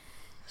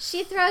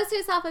 She throws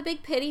herself a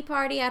big pity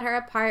party at her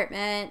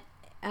apartment.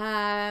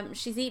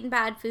 She's eating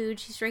bad food.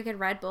 She's drinking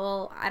Red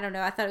Bull. I don't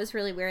know. I thought it was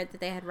really weird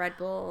that they had Red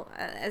Bull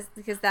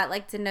because that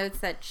like denotes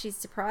that she's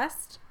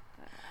depressed.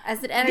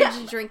 As an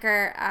energy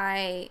drinker,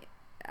 I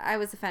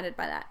was offended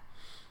by that.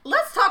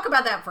 Let's talk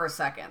about that for a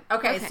second.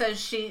 Okay, so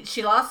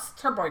she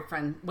lost her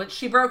boyfriend, which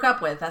she broke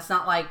up with. That's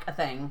not like a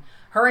thing.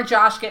 Her and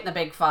Josh get in a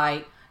big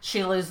fight.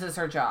 She loses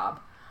her job.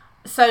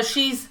 So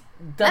she's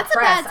depressed. That's a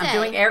bad day. I'm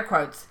doing air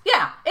quotes.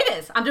 Yeah, it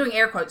is. I'm doing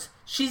air quotes.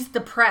 She's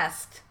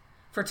depressed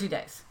for 2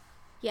 days.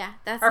 Yeah,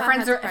 that's her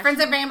friends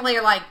and family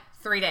are like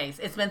 3 days.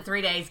 It's been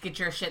 3 days. Get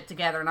your shit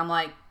together. And I'm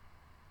like,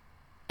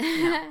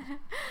 no.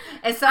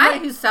 As somebody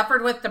who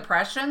suffered with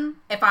depression,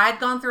 if I had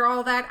gone through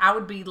all that, I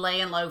would be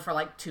laying low for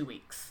like 2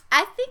 weeks.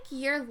 I think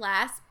your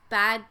last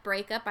bad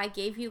breakup, I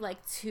gave you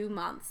like 2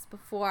 months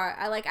before.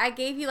 I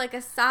gave you like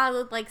a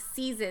solid like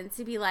season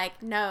to be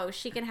like, no,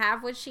 she can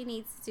have what she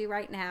needs to do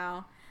right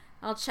now.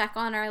 I'll check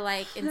on her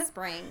like in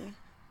spring.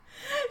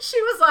 She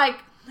was like,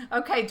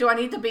 okay, do I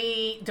need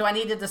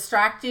to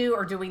distract you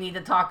or do we need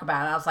to talk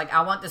about it? I was like,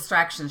 I want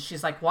distractions.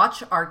 She's like,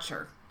 watch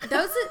Archer.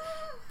 Those are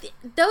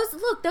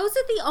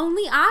the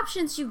only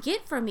options you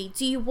get from me.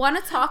 Do you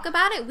want to talk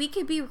about it? We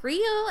could be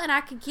real and I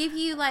could give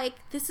you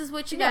like, this is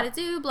what you got to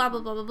do, blah,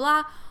 blah, blah, blah,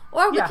 blah.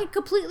 Or we could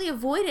completely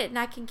avoid it and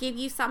I can give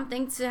you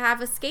something to have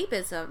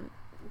escapism.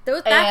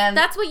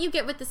 That's what you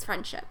get with this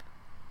friendship.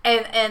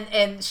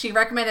 And she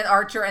recommended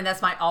Archer, and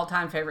that's my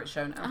all-time favorite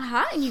show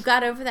now. And you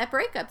got over that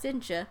breakup,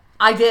 didn't you?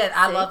 I did.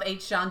 I love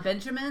H. John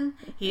Benjamin.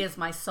 He is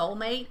my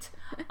soulmate.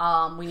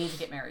 We need to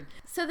get married.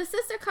 So the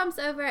sister comes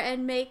over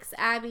and makes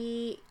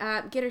Abby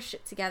get her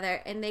shit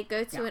together, and they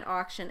go to an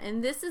auction.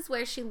 And this is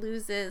where she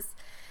loses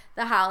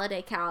the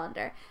holiday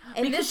calendar.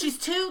 And because she's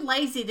too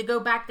lazy to go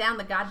back down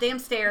the goddamn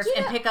stairs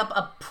and pick up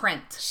a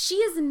print. She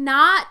is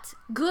not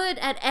good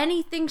at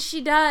anything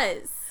she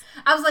does.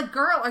 I was like,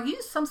 girl, are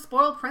you some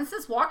spoiled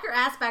princess? Walk your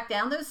ass back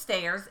down those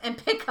stairs and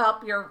pick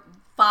up your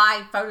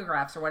 5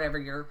 photographs or whatever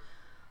you're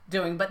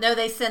doing. But no,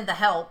 they send the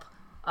help.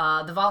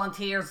 The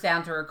volunteers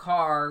down to her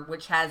car,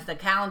 which has the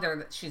calendar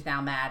that she's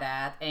now mad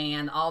at,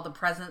 and all the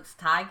presents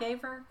Ty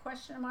gave her, ?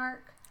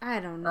 I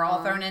don't know. Are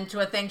all thrown into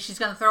a thing. She's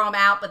going to throw them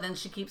out, but then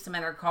she keeps them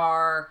in her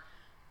car,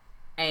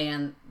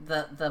 and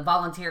the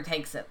volunteer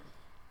takes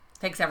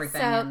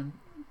everything and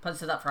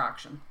puts it up for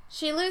auction.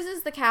 She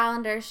loses the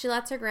calendar. She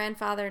lets her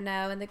grandfather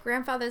know, and the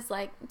grandfather's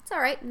like, it's all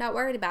right, not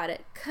worried about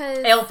it. 'Cause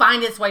it'll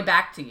find its way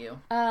back to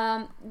you.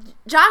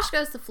 Josh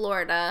goes to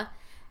Florida.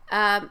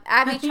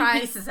 Abby tries...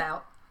 He pieces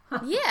out.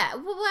 Yeah,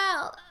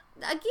 well,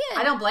 again...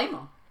 I don't blame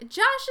him.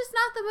 Josh is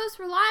not the most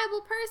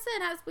reliable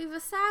person, as we've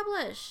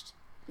established.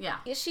 Yeah.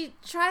 She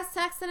tries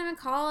texting him and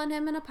calling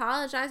him and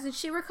apologizing.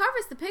 She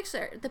recovers the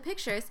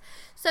pictures.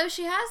 So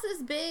she has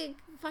this big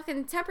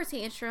fucking temper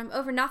tantrum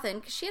over nothing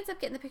because she ends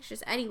up getting the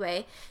pictures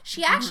anyway.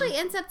 She actually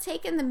ends up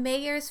taking the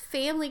mayor's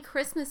family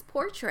Christmas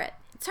portrait.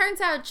 It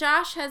turns out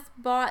Josh has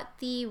bought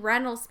the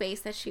rental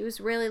space that she was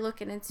really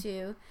looking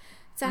into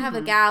to have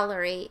a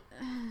gallery.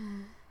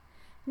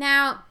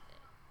 Now,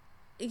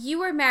 you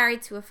were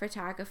married to a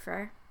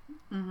photographer.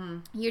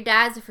 Your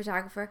dad's a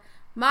photographer.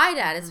 My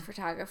dad is a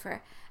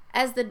photographer.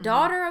 As the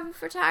daughter of a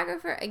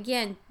photographer,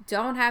 again,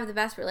 don't have the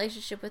best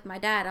relationship with my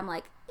dad. I'm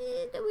like,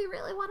 do we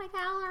really want a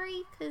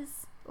gallery?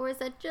 Or is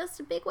that just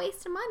a big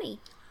waste of money?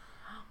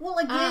 Well,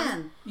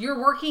 again, you're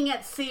working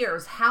at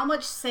Sears. How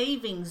much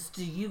savings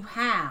do you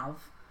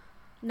have?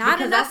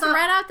 Not enough to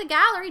rent out the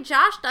gallery.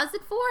 Josh does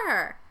it for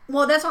her.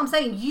 Well, that's what I'm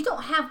saying. You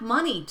don't have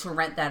money to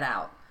rent that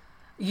out.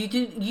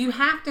 You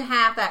have to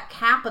have that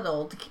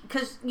capital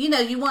because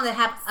you want to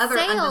have other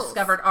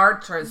undiscovered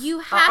artists. You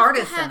have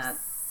artists to have in it.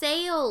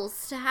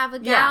 Sales to have a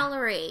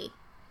gallery.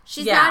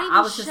 She's not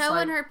even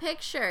showing her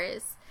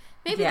pictures.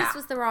 Maybe this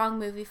was the wrong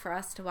movie for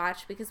us to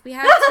watch because we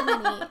have too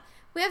many.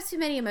 We have too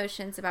many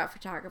emotions about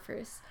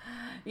photographers.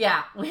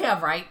 Yeah, we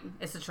have, right?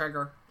 It's a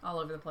trigger all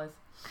over the place.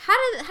 How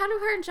do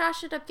her and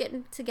Josh end up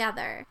getting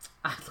together?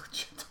 I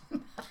legit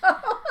don't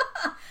know.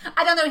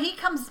 I don't know. He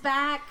comes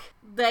back.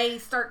 They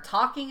start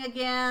talking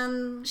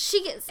again.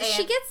 She gets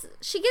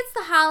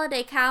the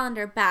holiday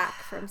calendar back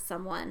from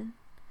someone.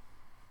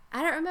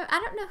 I don't remember. I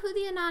don't know who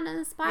the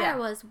Anonymous buyer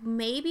was.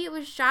 Maybe it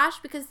was Josh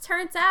because it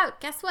turns out,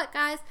 guess what,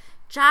 guys?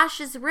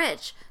 Josh is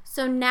rich,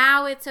 so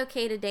now it's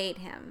okay to date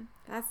him.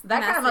 That's the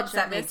that kind of message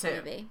upset of me this too.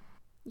 movie.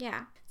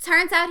 Yeah.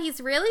 Turns out he's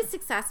really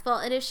successful,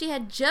 and if she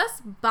had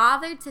just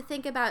bothered to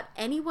think about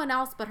anyone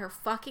else but her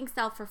fucking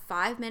self for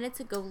 5 minutes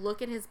and go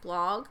look at his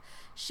blog,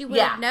 she would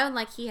have known,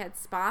 like, he had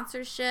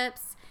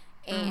sponsorships,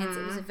 and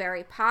it was a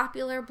very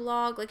popular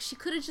blog. Like, she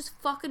could have just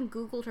fucking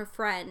Googled her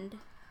friend.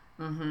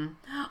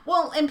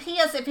 Well, and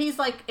P.S. if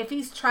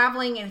he's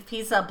traveling and if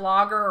he's a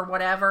blogger or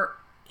whatever,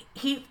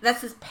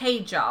 that's his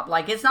paid job.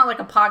 Like, it's not like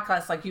a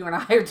podcast like you and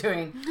I are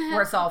doing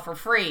where it's all for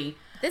free.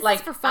 This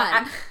is for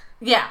fun.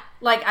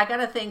 I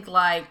gotta think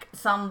like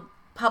some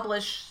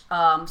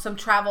some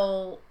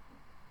travel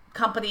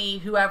company,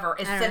 whoever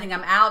is sending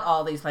him out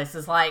all these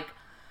places, like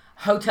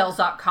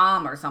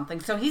Hotels.com or something.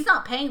 So he's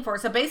not paying for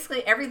it. So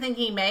basically, everything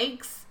he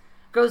makes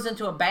goes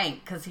into a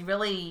bank because he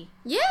really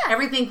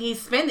everything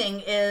he's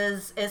spending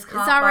is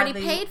already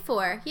paid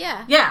for.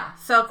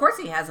 So of course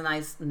he has a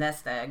nice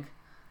nest egg,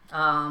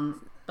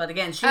 but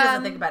again she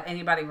doesn't think about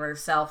anybody but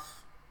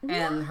herself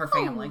and her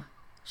family.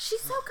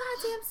 She's so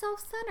goddamn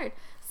self-centered.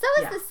 So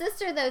is the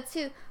sister though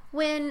too.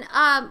 When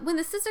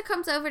the sister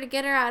comes over to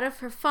get her out of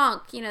her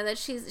funk, that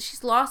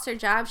she's lost her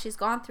job, she's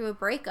gone through a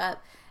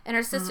breakup, and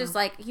her sister's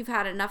like, you've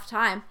had enough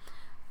time.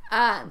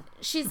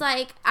 She's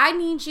like, I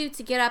need you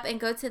to get up and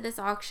go to this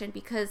auction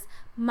because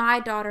my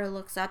daughter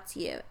looks up to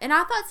you. And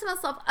I thought to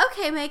myself,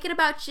 okay, make it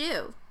about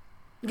you.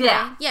 Okay?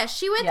 Yeah.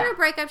 She went through a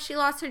breakup. She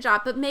lost her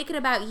job, but make it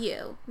about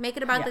you. Make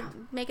it about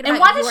And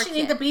why does she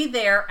need to be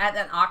there at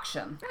an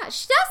auction? Yeah,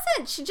 she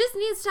doesn't. She just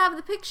needs to have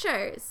the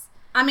pictures.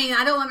 I mean,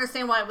 I don't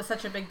understand why it was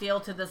such a big deal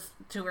to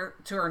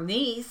her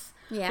niece.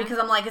 Yeah. Because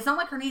I'm like, it's not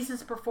like her niece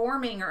is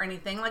performing or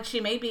anything. Like, she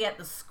may be at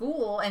the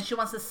school and she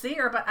wants to see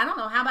her, but I don't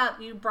know. How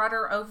about you brought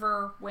her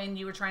over when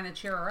you were trying to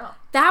cheer her up?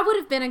 That would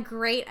have been a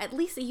great, at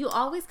least you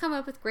always come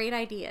up with great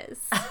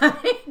ideas.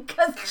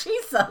 Because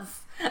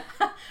Jesus.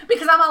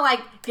 Because I'm all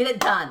like, get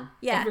it done.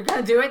 Yeah. If you're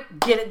going to do it,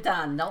 get it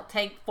done. Don't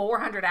take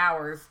 400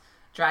 hours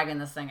dragging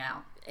this thing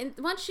out. And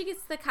once she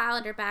gets the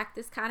calendar back,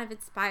 this kind of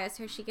inspires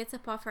her. She gets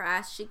up off her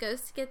ass. She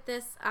goes to get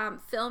this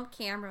film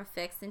camera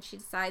fixed, and she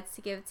decides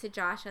to give it to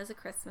Josh as a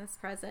Christmas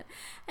present.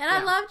 And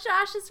I love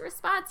Josh's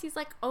response. He's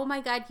like, oh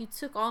my God, you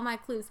took all my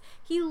clues.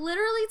 He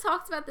literally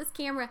talks about this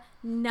camera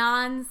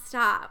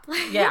nonstop.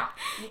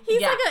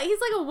 He's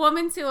like a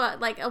woman to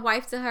a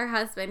wife to her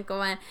husband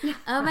going,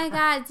 oh my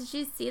God, did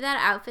you see that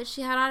outfit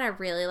she had on? I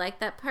really like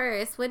that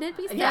purse. Wouldn't it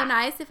be so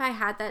nice if I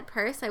had that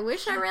purse? I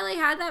wish I really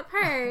had that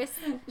purse.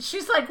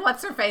 She's like,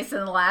 what's her face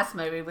in the last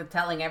movie with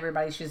telling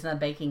everybody she's in a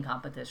baking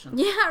competition.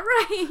 Yeah,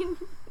 right.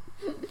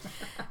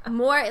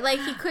 More, like,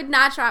 he could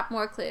not drop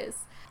more clues.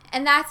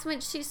 And that's when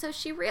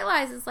she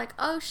realizes, like,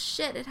 oh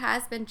shit, it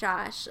has been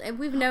Josh. And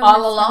we've known all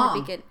this along. From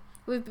the beginning.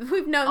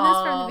 We've known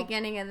this from the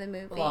beginning of the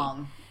movie.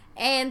 Long.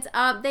 And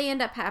they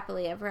end up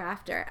happily ever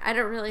after. I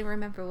don't really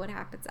remember what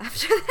happens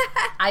after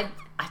that. I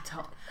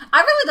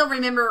really don't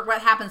remember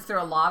what happens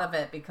through a lot of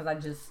it because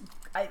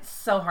it's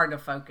so hard to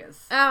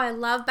focus. Oh, I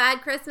love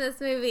bad Christmas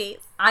movies.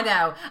 I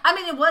know. I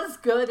mean, it was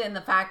good in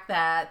the fact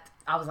that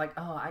I was like,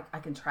 oh, I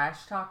can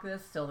trash talk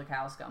this till the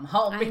cows come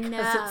home because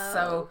it's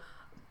so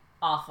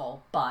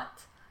awful.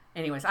 But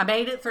anyways, I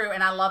made it through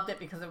and I loved it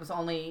because it was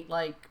only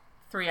like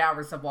 3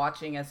 hours of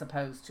watching as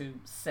opposed to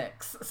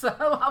 6. So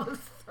I was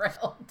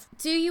thrilled.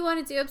 Do you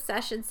want to do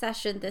Obsession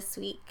Session this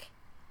week?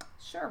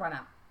 Sure, why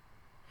not?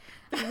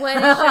 What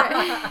is your...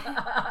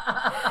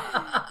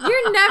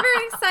 You're never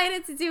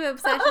excited to do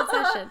Obsession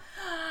Session.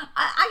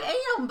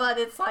 I am, but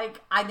it's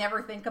like I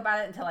never think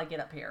about it until I get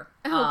up here.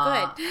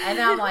 Oh, good. And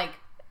I'm like,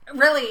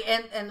 really?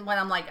 And when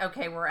I'm like,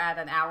 okay, we're at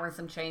an hour and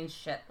some change.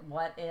 Shit,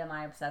 what am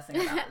I obsessing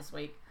about this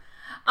week?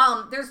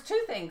 There's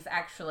two things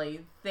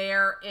actually.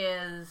 There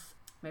is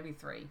maybe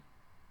three.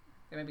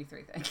 There may be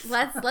three things.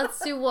 Let's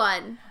do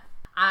one.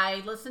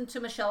 I listened to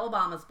Michelle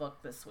Obama's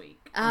book this week.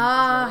 It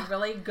was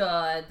really, really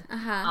good.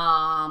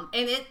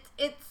 And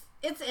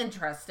it's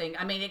interesting.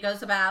 I mean, it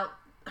goes about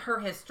her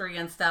history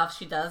and stuff.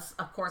 She does,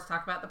 of course,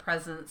 talk about the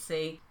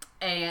presidency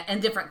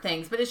and different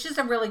things. But it's just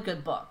a really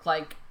good book.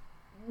 Like,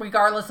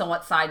 regardless of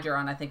what side you're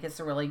on, I think it's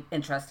a really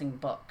interesting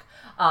book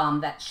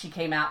that she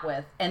came out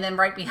with. And then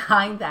right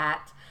behind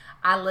that,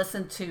 I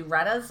listened to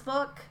Retta's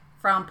book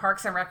from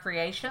Parks and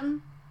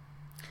Recreation.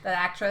 That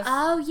actress.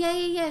 Oh,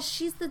 yeah.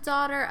 She's the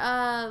daughter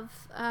of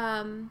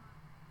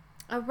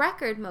a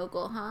record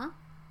mogul, huh?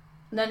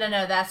 No.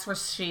 That's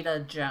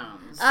Rashida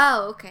Jones.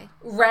 Oh, okay.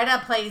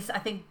 Retta plays, I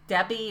think,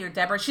 Debbie or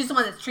Deborah. She's the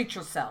one that's Treat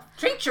Yourself.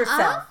 Treat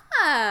Yourself.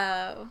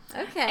 Oh,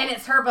 okay. And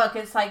it's her book.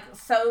 It's like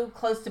so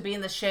close to being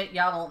the shit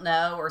y'all don't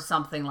know or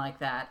something like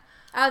that.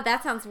 Oh,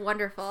 that sounds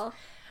wonderful.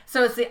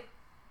 So it's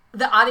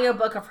the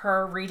audiobook of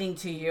her reading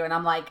to you. And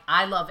I'm like,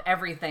 I love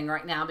everything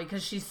right now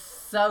because she's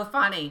so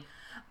funny.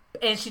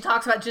 And she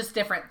talks about just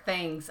different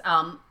things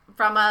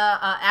from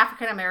a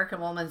African-American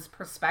woman's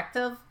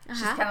perspective.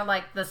 She's kind of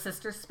like the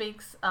Sister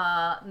Speaks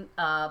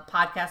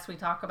podcast we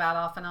talk about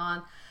off and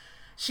on.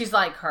 She's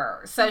like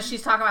her. So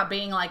she's talking about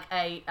being like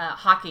a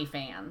hockey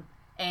fan.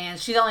 And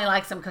she only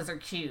likes them because they're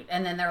cute.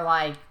 And then they're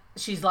like,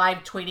 she's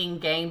live tweeting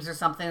games or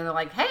something. And they're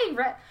like, hey,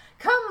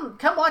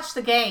 come watch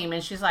the game.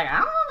 And she's like, I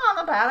don't know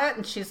nothing about it.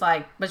 And she's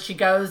like, but she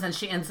goes and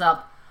she ends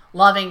up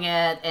loving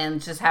it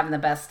and just having the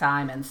best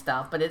time and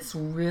stuff. But it's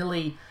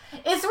really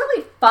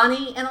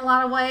funny in a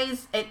lot of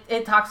ways.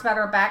 It talks about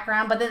her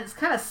background, but then it's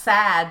kind of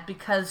sad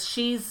because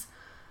she's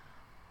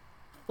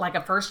like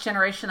a first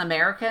generation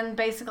American,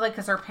 basically,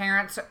 because her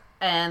parents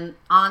and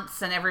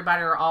aunts and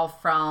everybody are all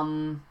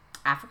from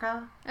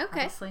Africa.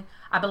 Okay. Obviously,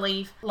 I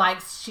believe. Like,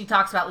 she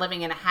talks about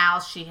living in a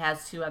house. She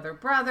has two other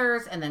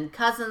brothers, and then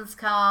cousins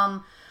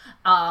come.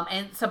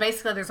 And so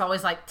basically there's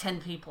always like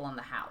 10 people in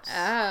the house.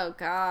 Oh,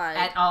 God.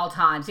 At all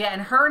times. Yeah,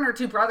 and her and her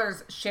two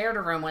brothers shared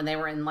a room when they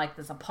were in like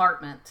this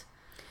apartment.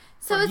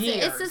 So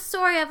it's the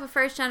story of a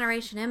first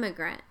generation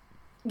immigrant.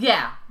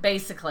 Yeah,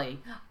 basically.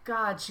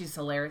 God, she's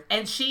hilarious.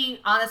 And she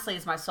honestly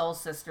is my soul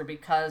sister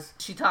because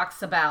she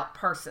talks about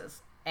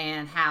purses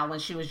and how when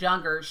she was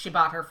younger, she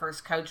bought her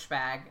first Coach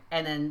bag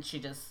and then she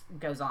just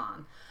goes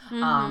on.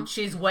 Mm-hmm.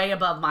 She's way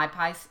above my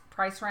price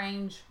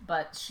range,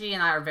 but she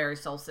and I are very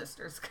soul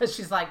sisters because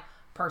she's like,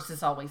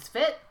 purses always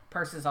fit.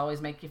 Purses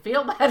always make you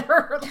feel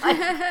better. Like,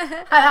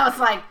 and I was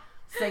like,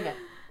 sing it.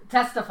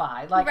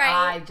 Testify. Like,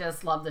 right. I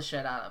just love the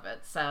shit out of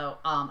it. So,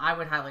 I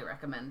would highly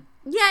recommend.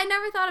 Yeah, I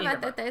never thought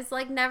about that. There's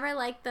like never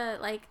like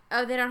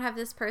oh, they don't have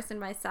this person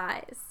my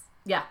size.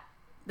 Yeah.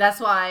 That's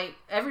why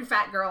every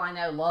fat girl I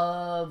know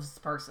loves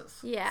purses.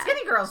 Yeah.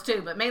 Skinny girls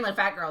too, but mainly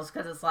fat girls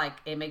because it's like,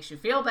 it makes you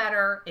feel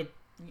better.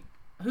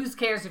 Who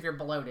cares if you're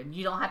bloated?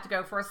 You don't have to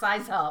go for a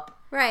size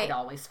up. Right. It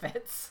always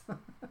fits.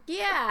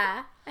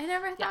 Yeah. I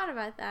never thought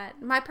about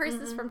that. My purse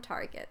is from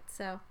Target,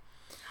 so.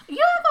 You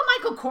have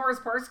a Michael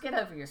Kors purse. Get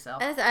over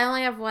yourself. I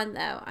only have one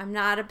though. I'm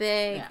not a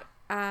big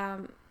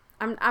I'm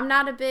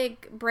not a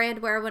big brand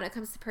wearer when it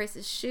comes to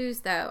purses.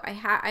 Shoes though,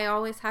 I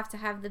always have to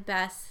have the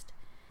best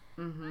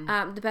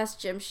the best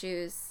gym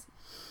shoes.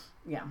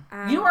 Yeah.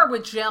 You are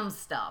with gym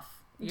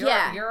stuff.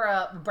 You're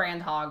a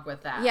brand hog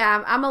with that.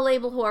 Yeah, I'm a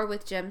label whore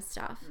with gym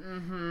stuff.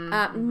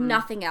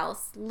 Nothing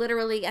else.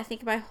 Literally, I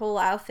think my whole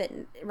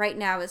outfit right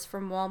now is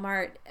from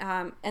Walmart,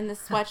 and the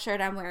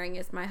sweatshirt I'm wearing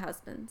is my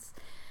husband's.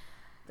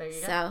 There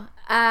you go.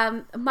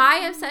 So, my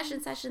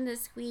obsession session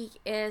this week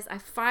is I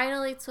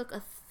finally took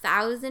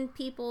 1,000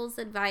 people's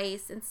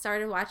advice and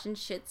started watching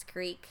Schitt's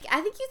Creek.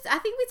 I think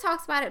we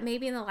talked about it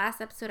maybe in the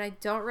last episode. I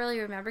don't really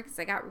remember because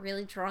I got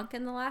really drunk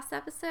in the last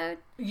episode.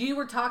 You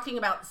were talking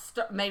about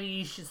maybe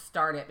you should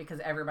start it because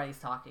everybody's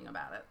talking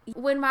about it.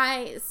 When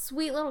my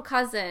sweet little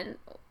cousin,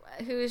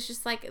 who is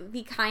just like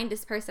the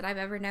kindest person I've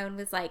ever known,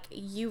 was like,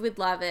 you would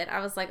love it. I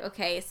was like,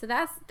 okay, so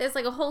there's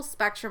like a whole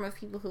spectrum of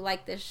people who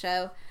like this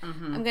show.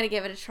 I'm gonna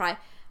give it a try.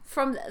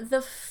 From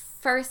the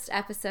first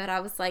episode, I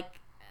was like,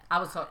 I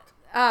was hooked.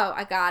 Oh,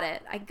 I got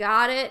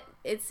it.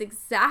 It's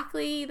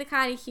exactly the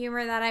kind of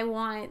humor that I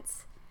want.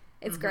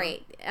 It's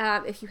great.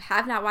 If you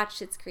have not watched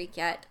Schitt's Creek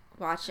yet,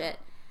 watch it.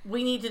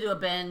 We need to do a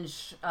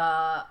binge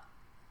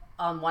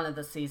on one of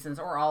the seasons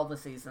or all the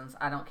seasons.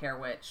 I don't care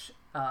which.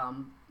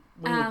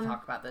 We need to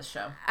talk about this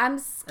show. I'm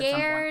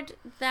scared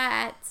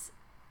that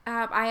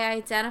I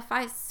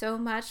identify so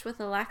much with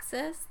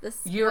Alexis.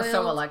 You're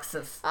so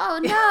Alexis. Oh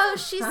no,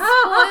 she's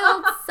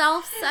spoiled,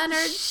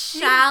 self-centered,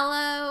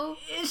 shallow.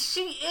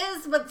 She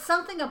is, but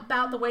something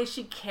about the way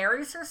she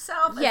carries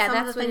herself and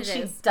some of the things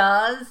she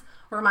does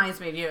reminds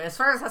me of you. As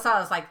far as I saw,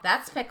 I was like,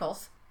 that's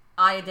Pickles.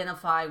 I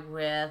identify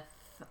with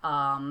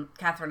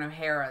Catherine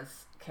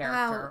O'Hara's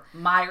character.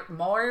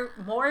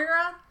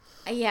 Moira?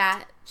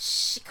 Yeah.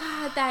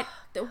 God,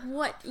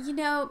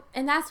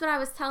 and that's what I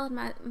was telling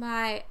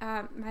my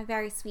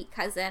very sweet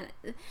cousin.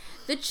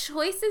 The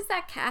choices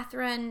that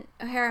Catherine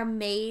O'Hara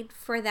made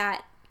for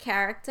that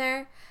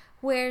character,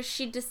 where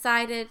she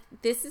decided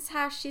this is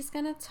how she's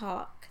gonna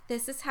talk,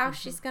 this is how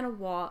she's gonna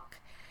walk.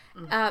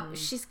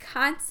 She's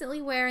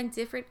constantly wearing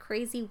different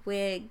crazy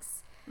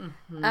wigs.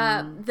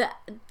 The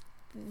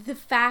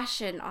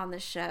fashion on the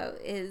show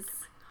is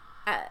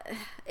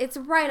it's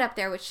right up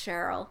there with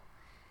Cheryl.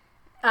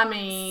 I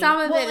mean, some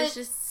of it is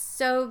just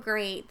so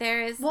great.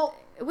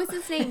 What's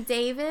his name?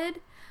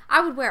 David. I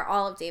would wear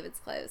all of David's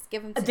clothes.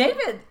 Give him to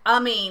David. Me. I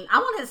mean, I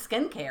want his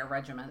skincare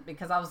regimen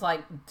because I was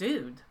like,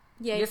 dude,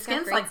 your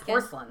skin's like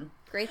porcelain.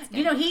 Great skin.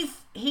 You know, he's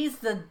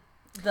the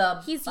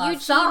Eugene.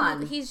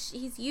 son.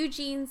 He's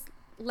Eugene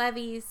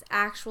Levy's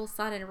actual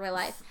son in real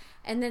life,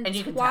 and then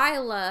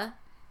Twyla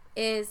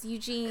is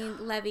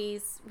Eugene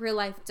Levy's real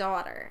life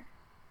daughter.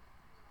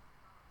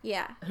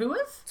 Yeah. Who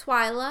is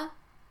Twyla?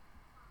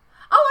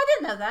 Oh, I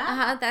didn't know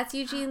that. That's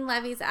Eugene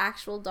Levy's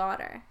actual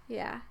daughter.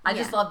 Yeah. I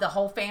just love the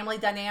whole family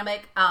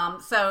dynamic.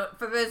 So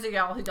for those of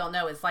y'all who don't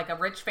know, it's like a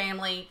rich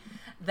family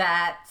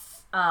that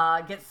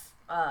gets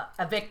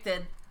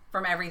evicted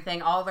from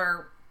everything. All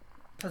their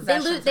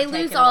possessions they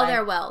lose all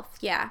their wealth.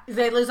 Yeah.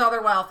 They lose all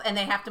their wealth, and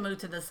they have to move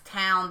to this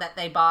town that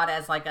they bought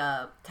as like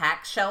a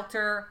tax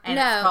shelter. And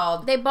it's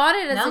called... they bought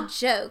it as a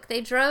joke.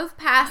 They drove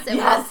past it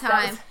one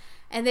time,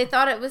 and they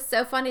thought it was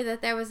so funny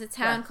that there was a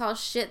town called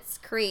Schitt's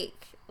Creek.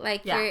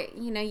 Like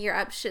you're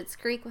up Schitt's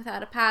Creek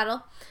without a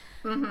paddle.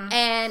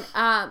 And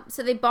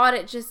so they bought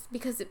it just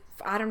because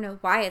I don't know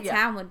why a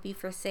town would be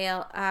for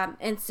sale.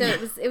 And so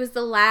it was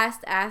the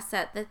last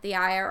asset that the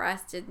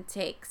IRS didn't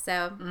take.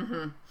 So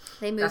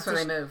they moved. That's where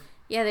they moved.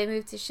 Yeah, they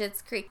moved to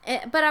Schitt's Creek.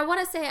 But I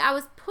want to say I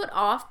was put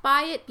off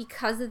by it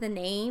because of the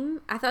name.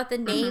 I thought the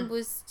name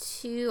was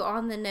too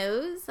on the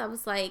nose. I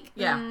was like,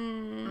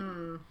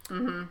 I'm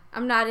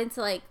not into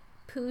like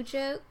poo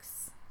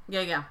jokes.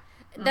 Yeah.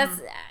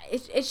 That's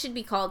it should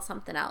be called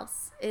something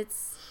else.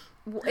 It's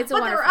a but wonderful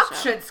they're up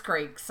show. Schitt's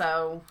Creek,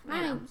 so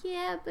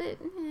yeah, but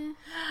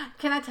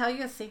Can I tell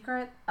you a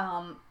secret?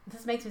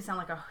 This makes me sound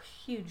like a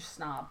huge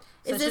snob.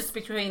 So it's just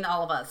between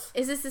all of us.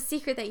 Is this a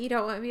secret that you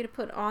don't want me to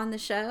put on the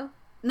show?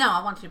 No,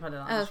 I want you to put it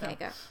on the show. Okay,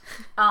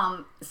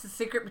 go. It's a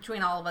secret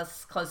between all of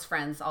us, close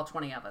friends, all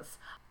 20 of us.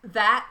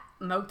 That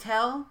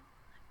motel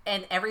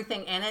and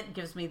everything in it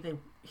gives me the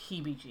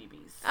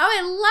heebie-jeebies. Oh,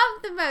 I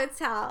love the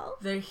motel.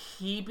 The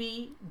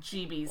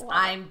heebie-jeebies. Wow.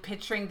 I'm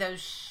picturing those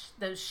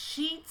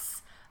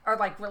sheets are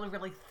like really,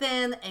 really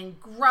thin and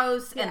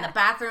gross, and the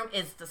bathroom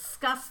is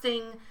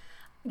disgusting.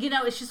 You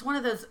know, it's just one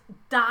of those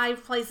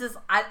dive places.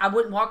 I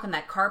wouldn't walk on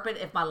that carpet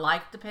if my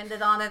life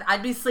depended on it.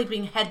 I'd be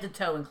sleeping head to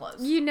toe in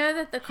clothes. You know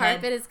that the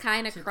carpet is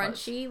kind of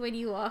crunchy when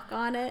you walk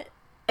on it.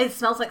 It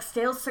smells like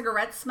stale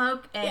cigarette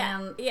smoke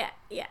and yeah.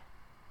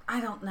 I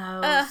don't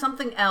know,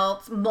 something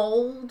else,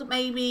 mold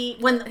maybe.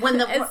 When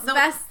the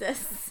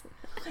asbestos.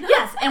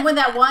 Yes, and when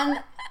that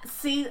one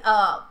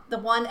the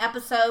one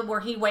episode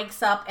where he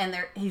wakes up and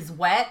he's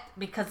wet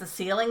because the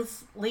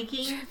ceiling's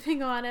leaking,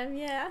 dripping on him,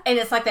 and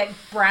it's like that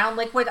brown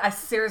liquid.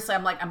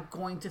 I'm like, I'm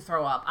going to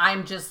throw up.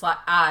 I'm just like,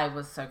 I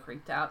was so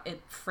creeped out.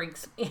 It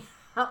freaks me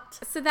out.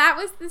 So that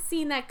was the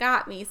scene that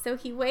got me. So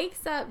he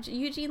wakes up.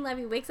 Eugene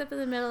Levy wakes up in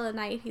the middle of the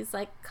night. He's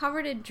like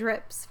covered in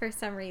drips for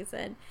some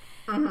reason.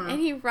 And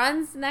he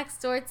runs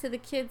next door to the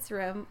kids'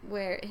 room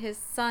where his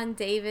son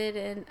David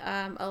and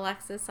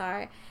Alexis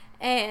are.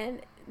 And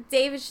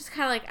David's just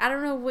kind of like, I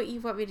don't know what you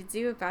want me to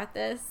do about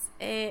this.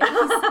 And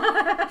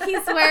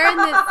he's wearing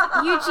this.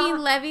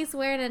 Eugene Levy's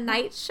wearing a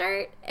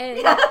nightshirt.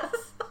 And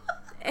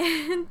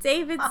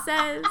David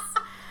says,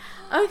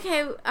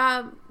 okay,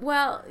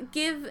 well,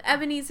 give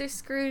Ebenezer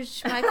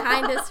Scrooge my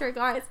kindest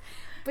regards.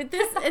 But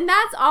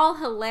that's all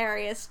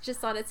hilarious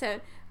just on its own.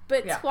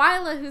 But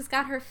Twyla, who's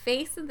got her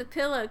face in the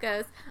pillow,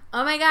 goes,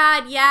 oh my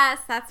God, yes,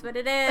 that's what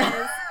it is.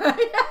 Yes.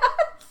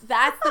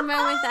 That's the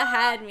moment that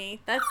had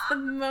me. That's the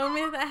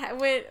moment that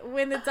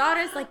when the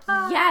daughter's like,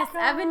 yes,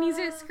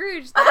 Ebenezer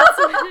Scrooge, that's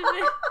what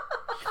it is.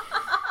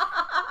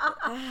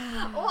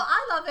 Well,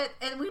 I love it,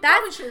 and we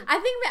probably should. I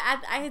think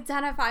that I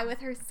identify with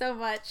her so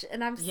much,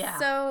 and I'm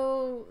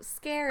so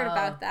scared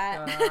about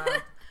that.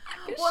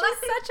 She's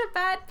such a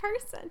bad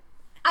person.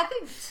 I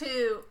think,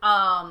 too,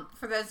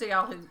 for those of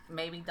y'all who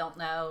maybe don't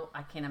know,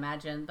 I can't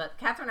imagine, but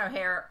Catherine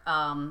O'Hara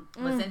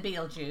was in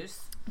Beetlejuice.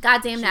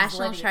 Goddamn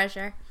national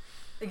treasure.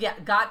 Yeah,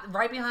 got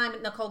right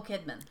behind Nicole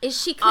Kidman. Is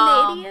she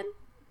Canadian?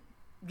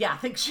 Yeah, I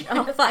think she is.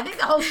 I think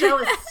the whole show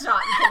is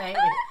shot in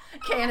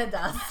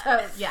Canada.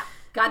 So, yeah,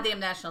 goddamn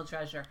national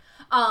treasure.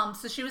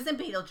 So she was in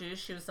Beetlejuice.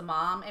 She was the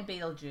mom in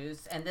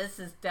Beetlejuice, and this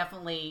is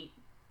definitely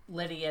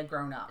Lydia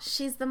grown up.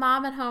 She's the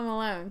mom at Home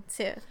Alone,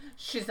 too.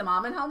 She's the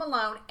mom in Home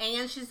Alone,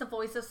 and she's the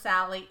voice of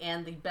Sally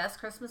in the best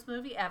Christmas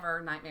movie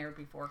ever, Nightmare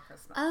Before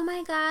Christmas. Oh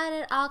my God,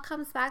 it all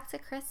comes back to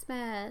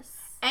Christmas.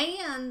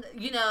 And,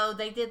 you know,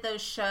 they did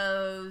those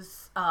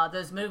shows,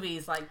 those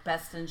movies like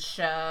Best in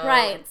Show.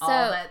 Right. And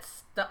all that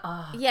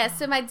stuff. Yeah,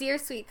 so my dear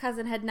sweet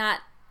cousin had not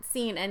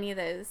seen any of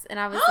those. And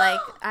I was like,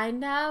 I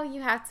know,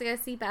 you have to go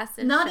see Best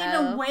in Not Show.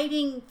 even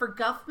Waiting for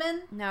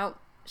Guffman? Nope.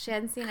 She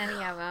hadn't seen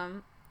any of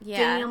them.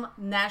 Yeah. Damn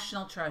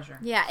national treasure.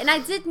 Yeah, and I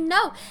didn't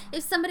know.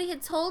 If somebody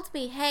had told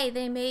me, hey,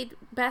 they made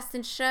Best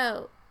in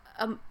Show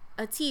a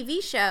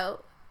TV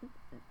show,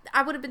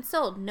 I would have been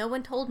sold. No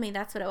one told me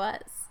that's what it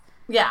was.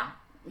 Yeah.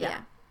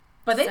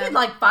 But they did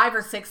like 5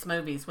 or 6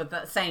 movies with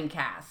the same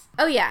cast.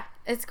 Oh, yeah.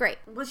 It's great.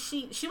 Was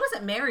she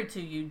wasn't married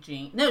to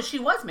Eugene. No, she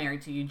was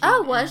married to Eugene.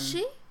 Oh, was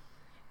she?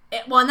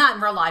 Well, not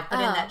in real life, but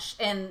in that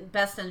in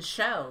Best in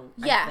Show,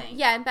 I think.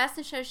 Yeah, in Best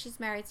in Show, she's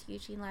married to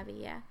Eugene Levy,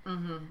 yeah.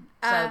 Mm-hmm.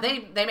 So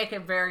they make a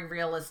very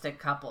realistic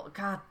couple.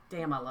 God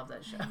damn, I love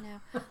that show. I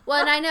know.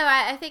 Well, and I know,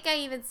 I think I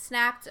even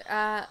snapped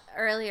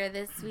earlier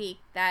this week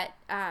that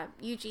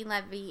Eugene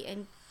Levy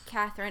and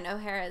Catherine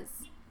O'Hara's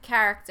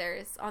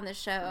characters on the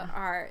show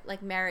are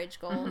like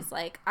marriage goals. Mm-hmm.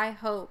 Like, I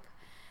hope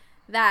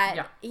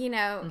that,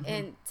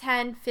 in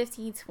 10,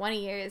 15, 20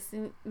 years,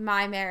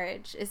 my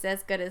marriage is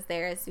as good as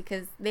theirs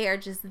because they are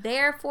just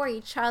there for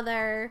each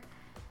other.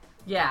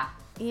 Yeah.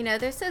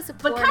 They're so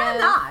supportive. But kind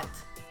of not.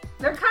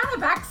 They're kind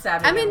of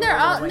backstabbing. I mean, they're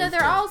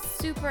all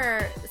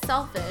super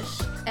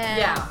selfish,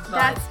 and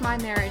that's my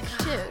marriage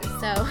too.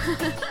 So.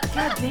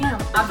 God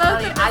damn. I'm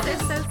telling you, they're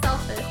so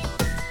selfish.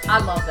 I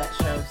love that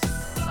show.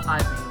 I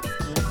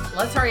mean,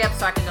 let's hurry up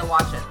so I can go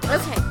watch it.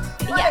 Okay.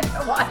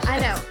 I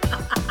know.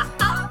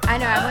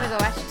 I want to go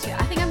watch it too.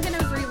 I think I'm going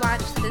to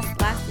rewatch this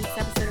last week's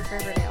episode of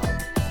Riverdale,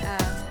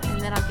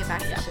 and then I'll get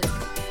back to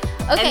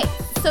it. Okay,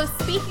 so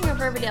speaking of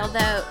Riverdale,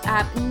 though,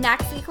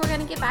 next week we're going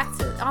to get back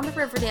on the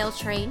Riverdale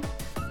train.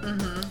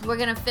 Mm-hmm. We're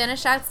going to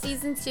finish out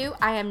season 2.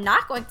 I am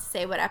not going to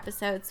say what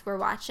episodes we're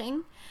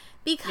watching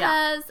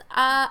because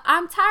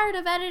I'm tired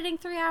of editing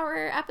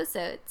 3-hour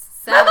episodes.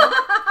 So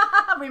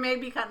we may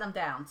be cutting them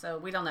down, so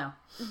we don't know.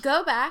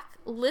 Go back,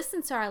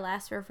 listen to our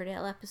last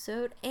Riverdale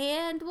episode,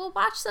 and we'll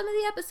watch some of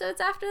the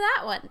episodes after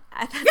that one.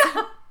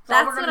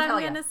 That's what I'm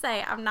going to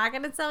say. I'm not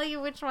going to tell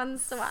you which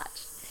ones to watch.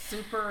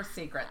 Super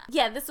secret.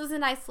 Yeah, this was a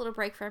nice little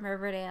break from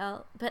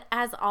Riverdale, but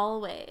as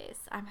always,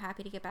 I'm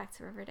happy to get back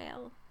to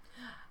Riverdale.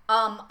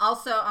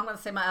 Also, I'm going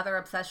to say my other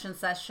obsession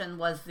session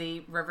was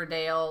the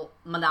Riverdale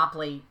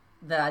Monopoly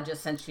that I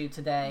just sent you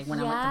today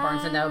when I went to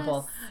Barnes &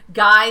 Noble.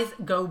 Guys,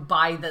 go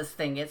buy this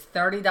thing. It's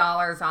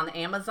 $30 on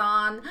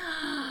Amazon.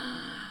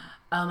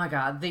 Oh my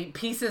God. The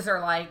pieces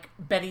are like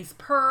Betty's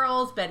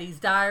Pearls, Betty's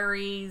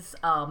Diaries,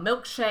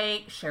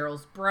 Milkshake,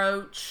 Cheryl's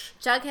Brooch.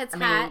 Jughead's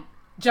hat.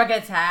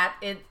 Jughead's hat.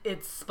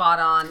 It's spot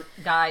on.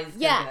 Guys,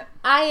 yeah, get it.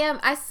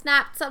 I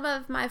snapped some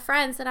of my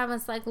friends and I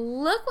was like,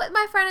 look what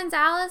my friend in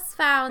Dallas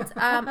found.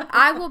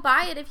 I will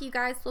buy it if you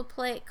guys will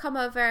come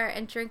over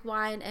and drink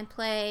wine and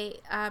play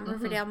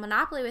Riverdale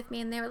Monopoly with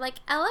me. And they were like,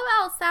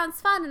 LOL, sounds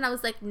fun. And I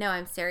was like, no,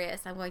 I'm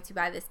serious. I'm going to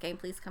buy this game.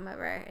 Please come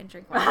over and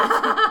drink wine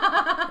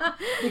with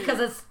me. Because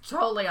it's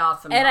totally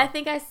awesome. And I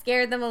think I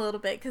scared them a little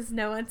bit because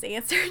no one's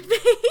answered me.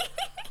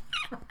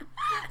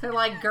 They're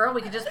like, girl,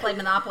 we could just play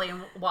Monopoly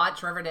and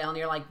watch Riverdale. And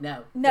you're like,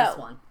 no, this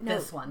one.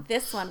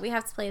 We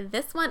have to play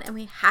this one, and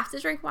we have to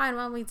drink wine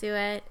while we do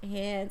it.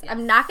 And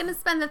I'm not going to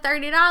spend the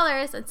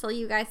 $30 until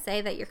you guys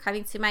say that you're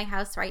coming to my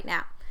house right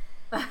now.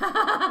 So,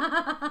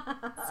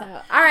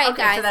 all right,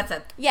 guys. So that's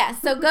it. Yeah,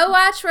 so go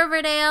watch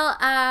Riverdale,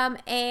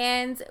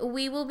 and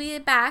we will be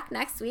back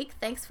next week.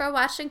 Thanks for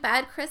watching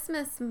Bad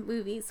Christmas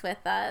movies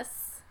with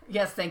us.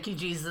 Yes, thank you,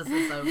 Jesus.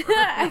 It's over. Okay.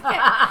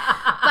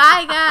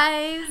 Bye,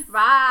 guys.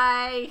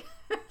 Bye.